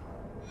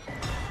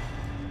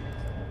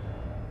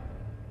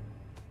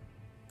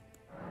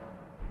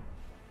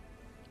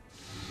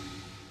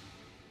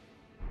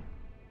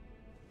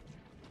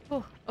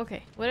what? Oh,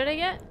 okay. What did I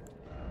get?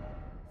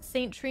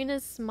 St.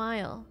 Trina's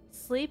smile.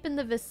 Sleep in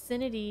the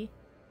vicinity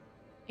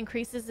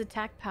increases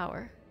attack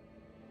power.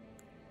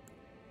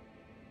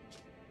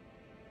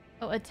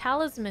 Oh, a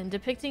talisman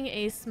depicting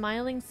a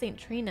smiling St.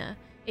 Trina.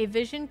 A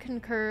vision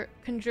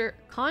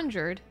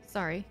conjured,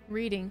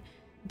 reading,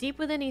 deep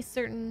within a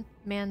certain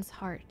man's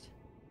heart.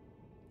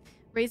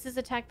 Raises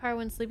attack power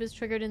when sleep is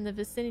triggered in the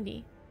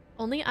vicinity.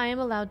 Only I am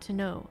allowed to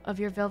know of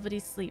your velvety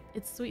sleep,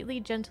 its sweetly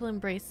gentle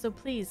embrace, so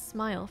please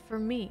smile for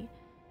me.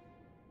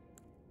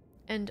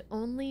 And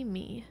only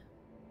me.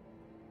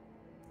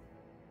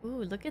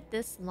 Ooh, look at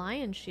this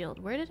lion shield.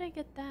 Where did I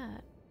get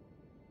that?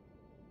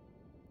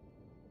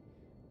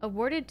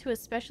 Awarded to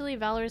especially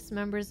valorous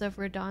members of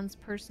Radahn's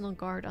personal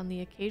guard on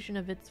the occasion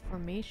of its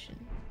formation.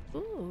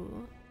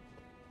 Ooh.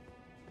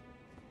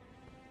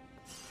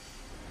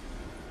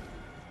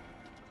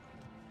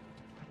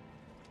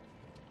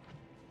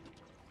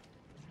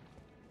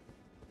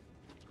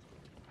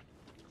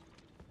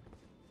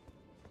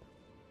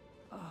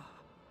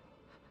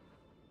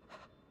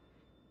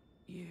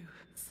 You.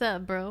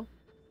 Sup, bro?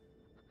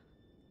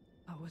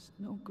 I was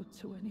no good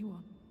to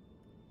anyone.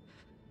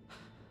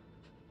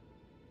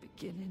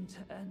 Beginning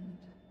to end.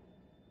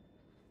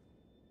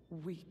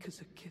 Weak as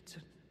a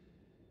kitten,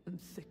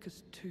 and thick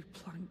as two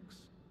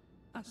planks.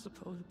 I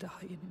suppose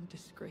dying in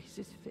disgrace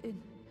is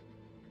fitting,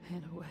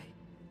 in a way.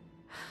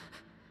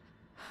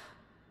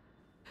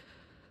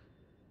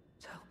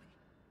 Tell me,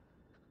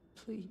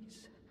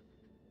 please,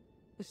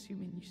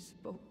 assuming you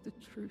spoke the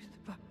truth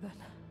back then.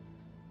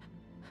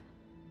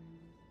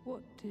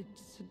 What did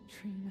St.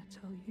 Trina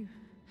tell you?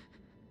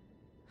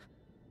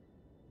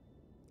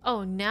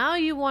 Oh, now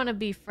you want to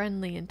be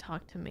friendly and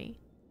talk to me.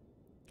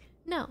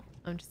 No,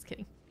 I'm just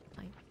kidding.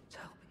 Fine.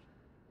 Tell me,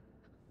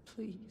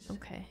 please.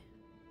 Okay.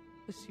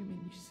 Assuming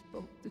you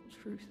spoke the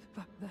truth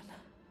back then.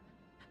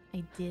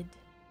 I did.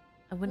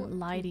 I wouldn't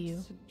lie to you.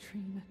 What did St.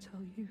 Trina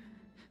tell you?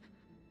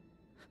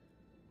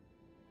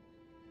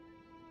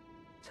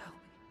 Tell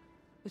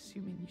me,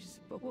 assuming you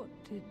spoke.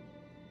 What did...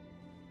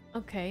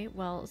 Okay,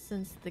 well,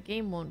 since the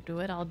game won't do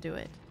it, I'll do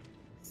it.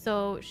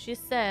 So, she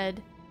said,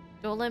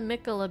 don't let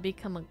Mikola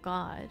become a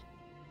god,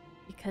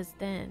 because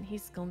then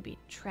he's gonna be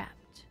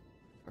trapped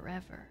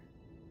forever.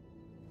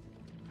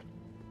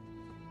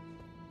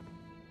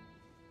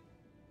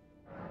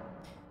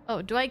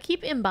 Oh, do I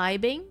keep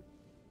imbibing?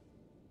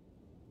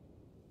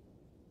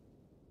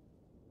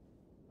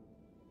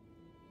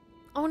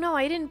 Oh no,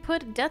 I didn't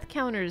put death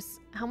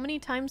counters. How many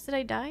times did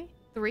I die?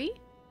 3?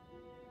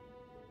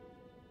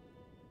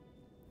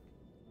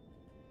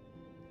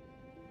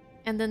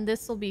 And then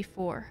this will be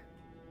 4.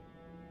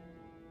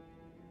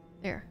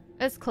 There.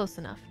 That's close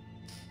enough.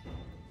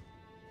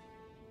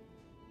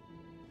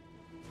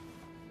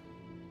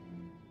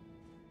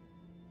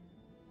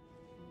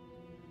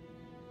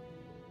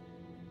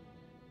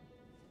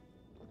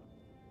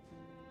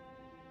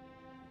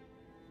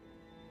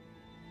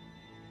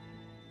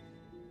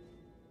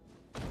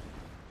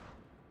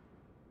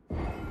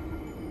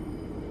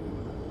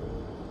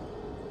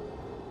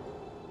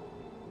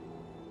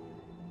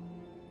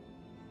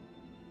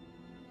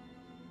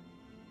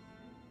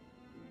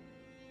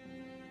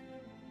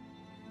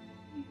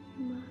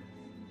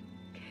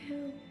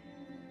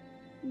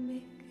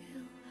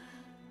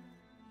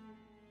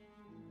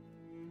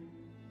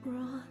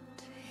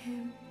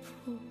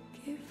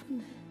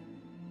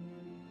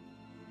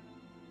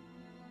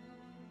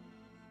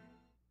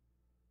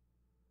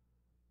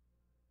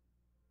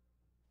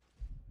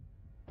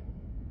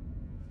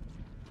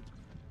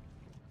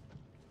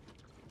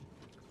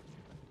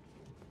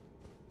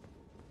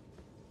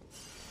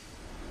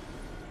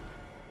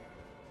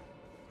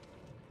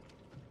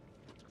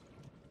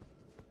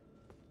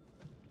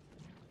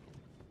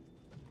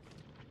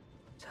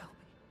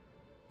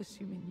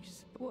 Assuming you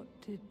spoke.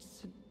 What did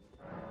St...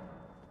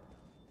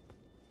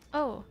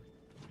 Oh.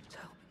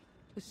 Tell me.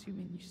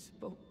 Assuming you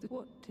spoke.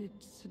 What did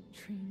St.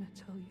 Trina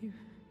tell you?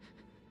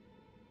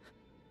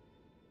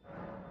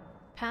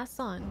 Pass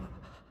on.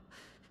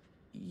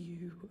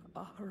 You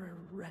are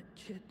a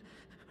wretched,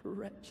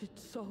 wretched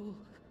soul.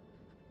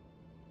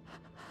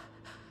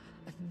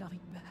 A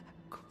nightmare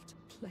come to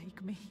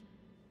plague me.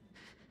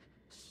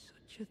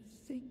 Such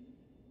a thing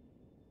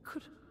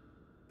could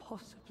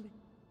possibly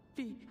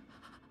be.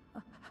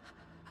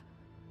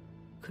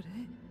 Could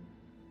it?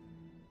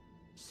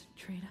 St.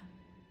 Trina,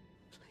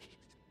 please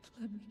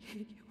let me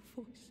hear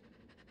your voice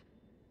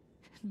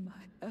in my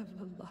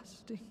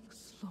everlasting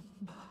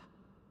slumber.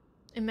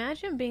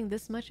 Imagine being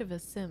this much of a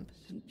simp.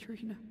 St.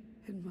 Trina,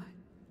 in my...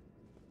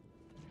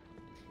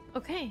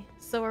 Okay,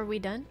 so are we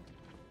done?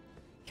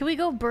 Can we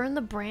go burn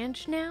the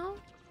branch now?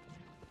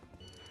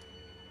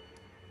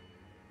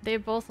 They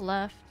both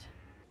left.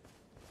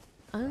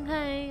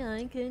 Okay,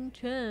 I can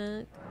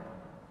check.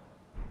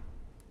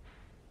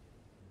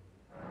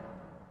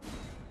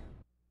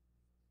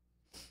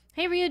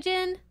 Hey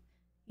Ryujin!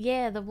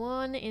 Yeah, the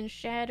one in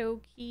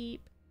Shadow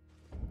Keep.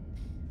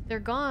 They're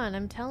gone,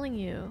 I'm telling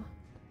you.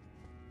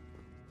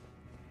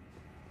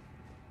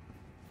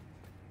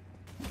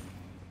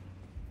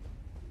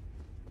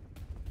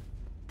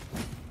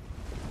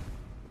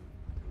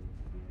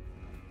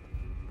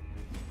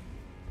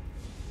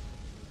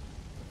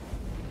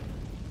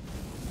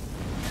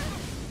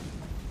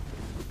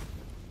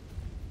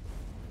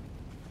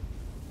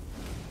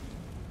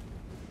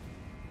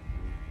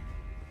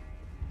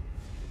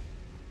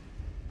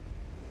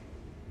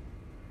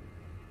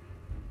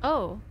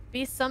 Oh,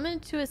 be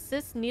summoned to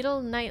assist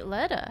Needle Knight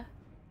Leda.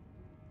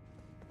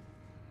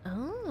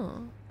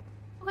 Oh.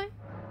 Okay.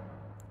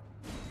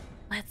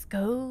 Let's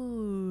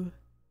go.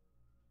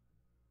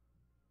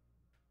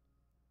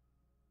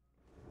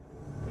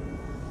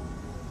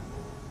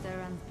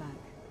 Sir Anne's back.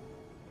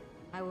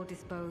 I will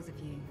dispose of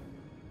you.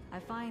 I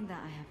find that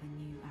I have a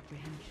new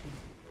apprehension.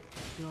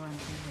 Your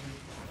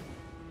ambivalence.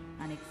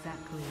 And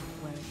exactly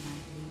where it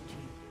might lead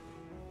you.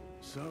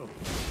 So,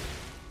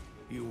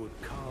 you would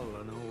cull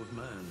an old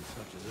man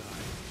such as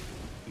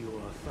I. You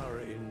are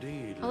thorough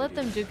indeed. I'll let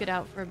them Lady. duke it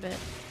out for a bit.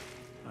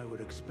 I would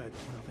expect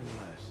nothing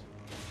less.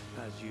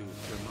 As you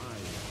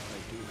surmise, I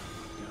do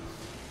have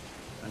doubts,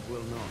 and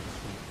will not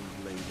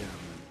simply lay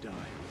down and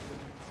die.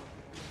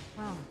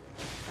 Well,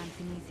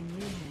 fancy meeting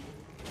you here.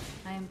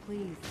 I am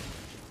pleased.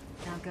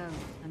 Now go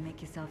and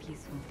make yourself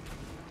useful.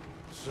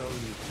 So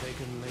you've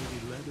taken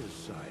Lady Leather's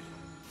side.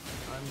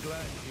 I'm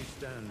glad she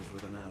stands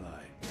with an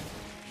ally.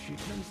 She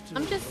tends to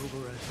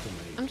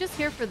overestimate. I'm just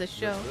here for the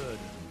show. The burden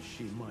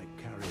she might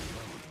carry alone.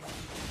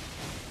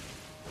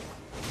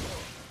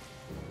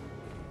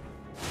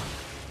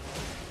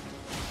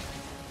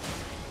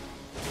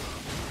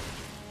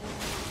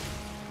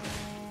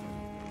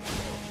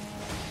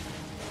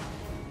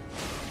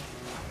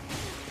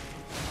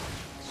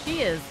 She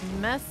is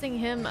messing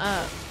him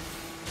up.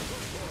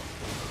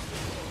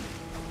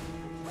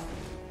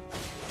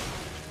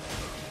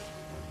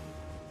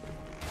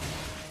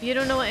 You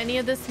don't know what any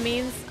of this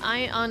means?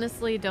 I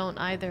honestly don't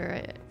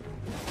either.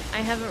 I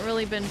haven't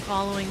really been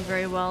following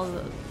very well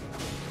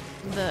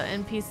the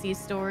NPC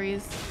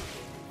stories.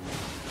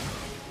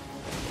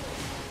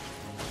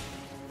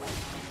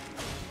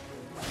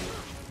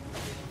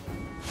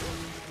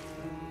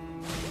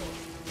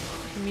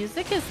 The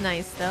music is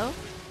nice though.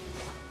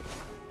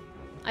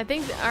 I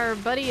think our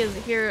buddy is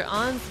here,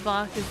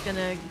 Ansbach, is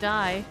gonna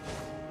die.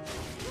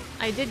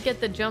 I did get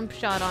the jump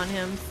shot on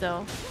him,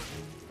 so...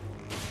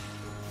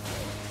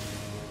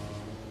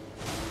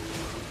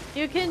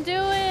 You can do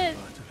it! Utterly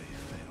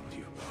failed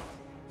you both.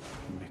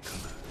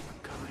 Mikula,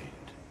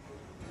 kind.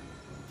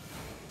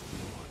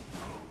 Lord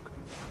Rogue.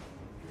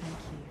 Thank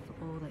you for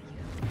all that you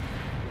have done,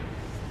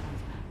 Sir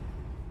Ansbach.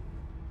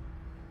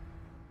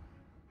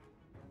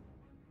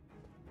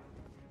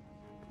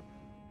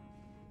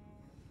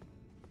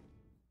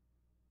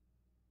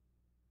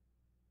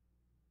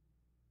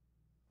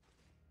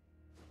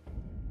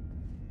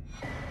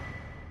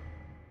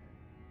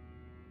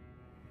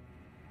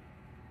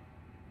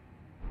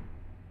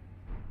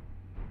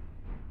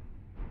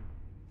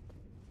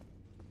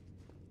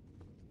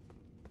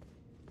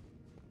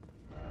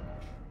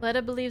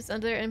 Leda believes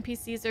other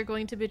NPCs are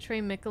going to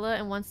betray Mikula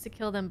and wants to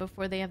kill them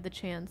before they have the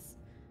chance.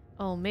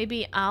 Oh,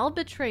 maybe I'll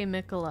betray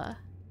Mikula.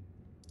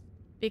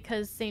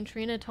 Because St.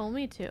 Trina told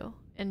me to.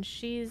 And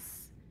she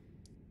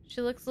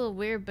looks a little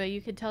weird, but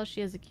you could tell she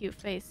has a cute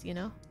face, you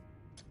know?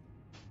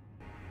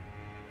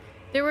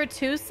 There were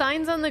 2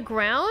 signs on the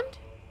ground?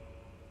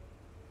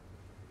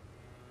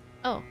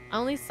 Oh, I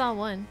only saw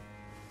one.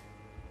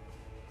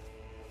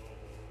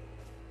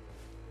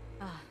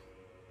 Ah,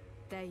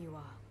 there you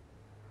are.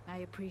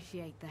 I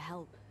appreciate the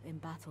help in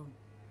battle.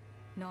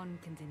 None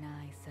can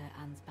deny Sir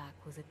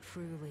Ansbach was a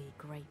truly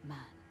great man.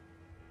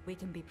 We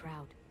can be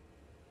proud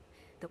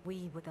that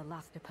we were the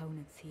last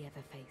opponents he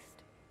ever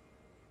faced.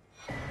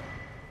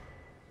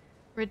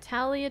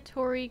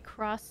 Retaliatory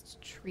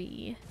crossed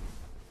tree.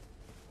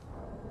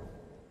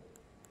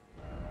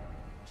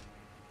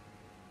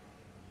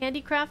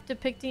 Handicraft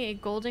depicting a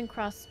golden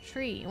crossed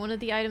tree, one of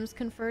the items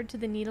conferred to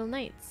the Needle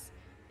Knights.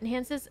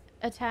 Enhances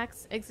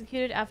attacks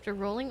executed after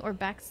rolling or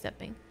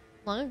backstepping.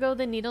 Long ago,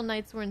 the Needle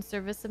Knights were in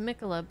service of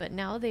Mikula, but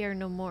now they are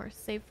no more,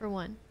 save for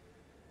one.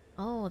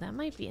 Oh, that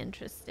might be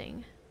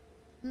interesting.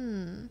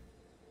 I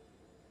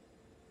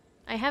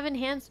have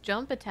enhanced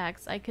jump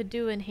attacks. I could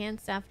do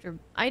enhanced after...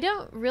 I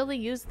don't really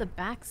use the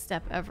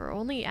backstep ever,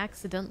 only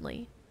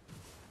accidentally.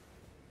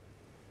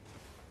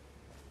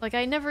 Like,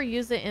 I never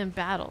use it in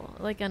battle,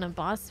 like in a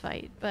boss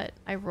fight, but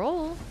I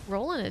roll.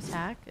 Roll an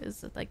attack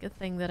is like a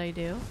thing that I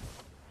do.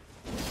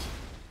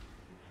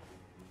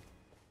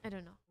 I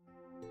don't know.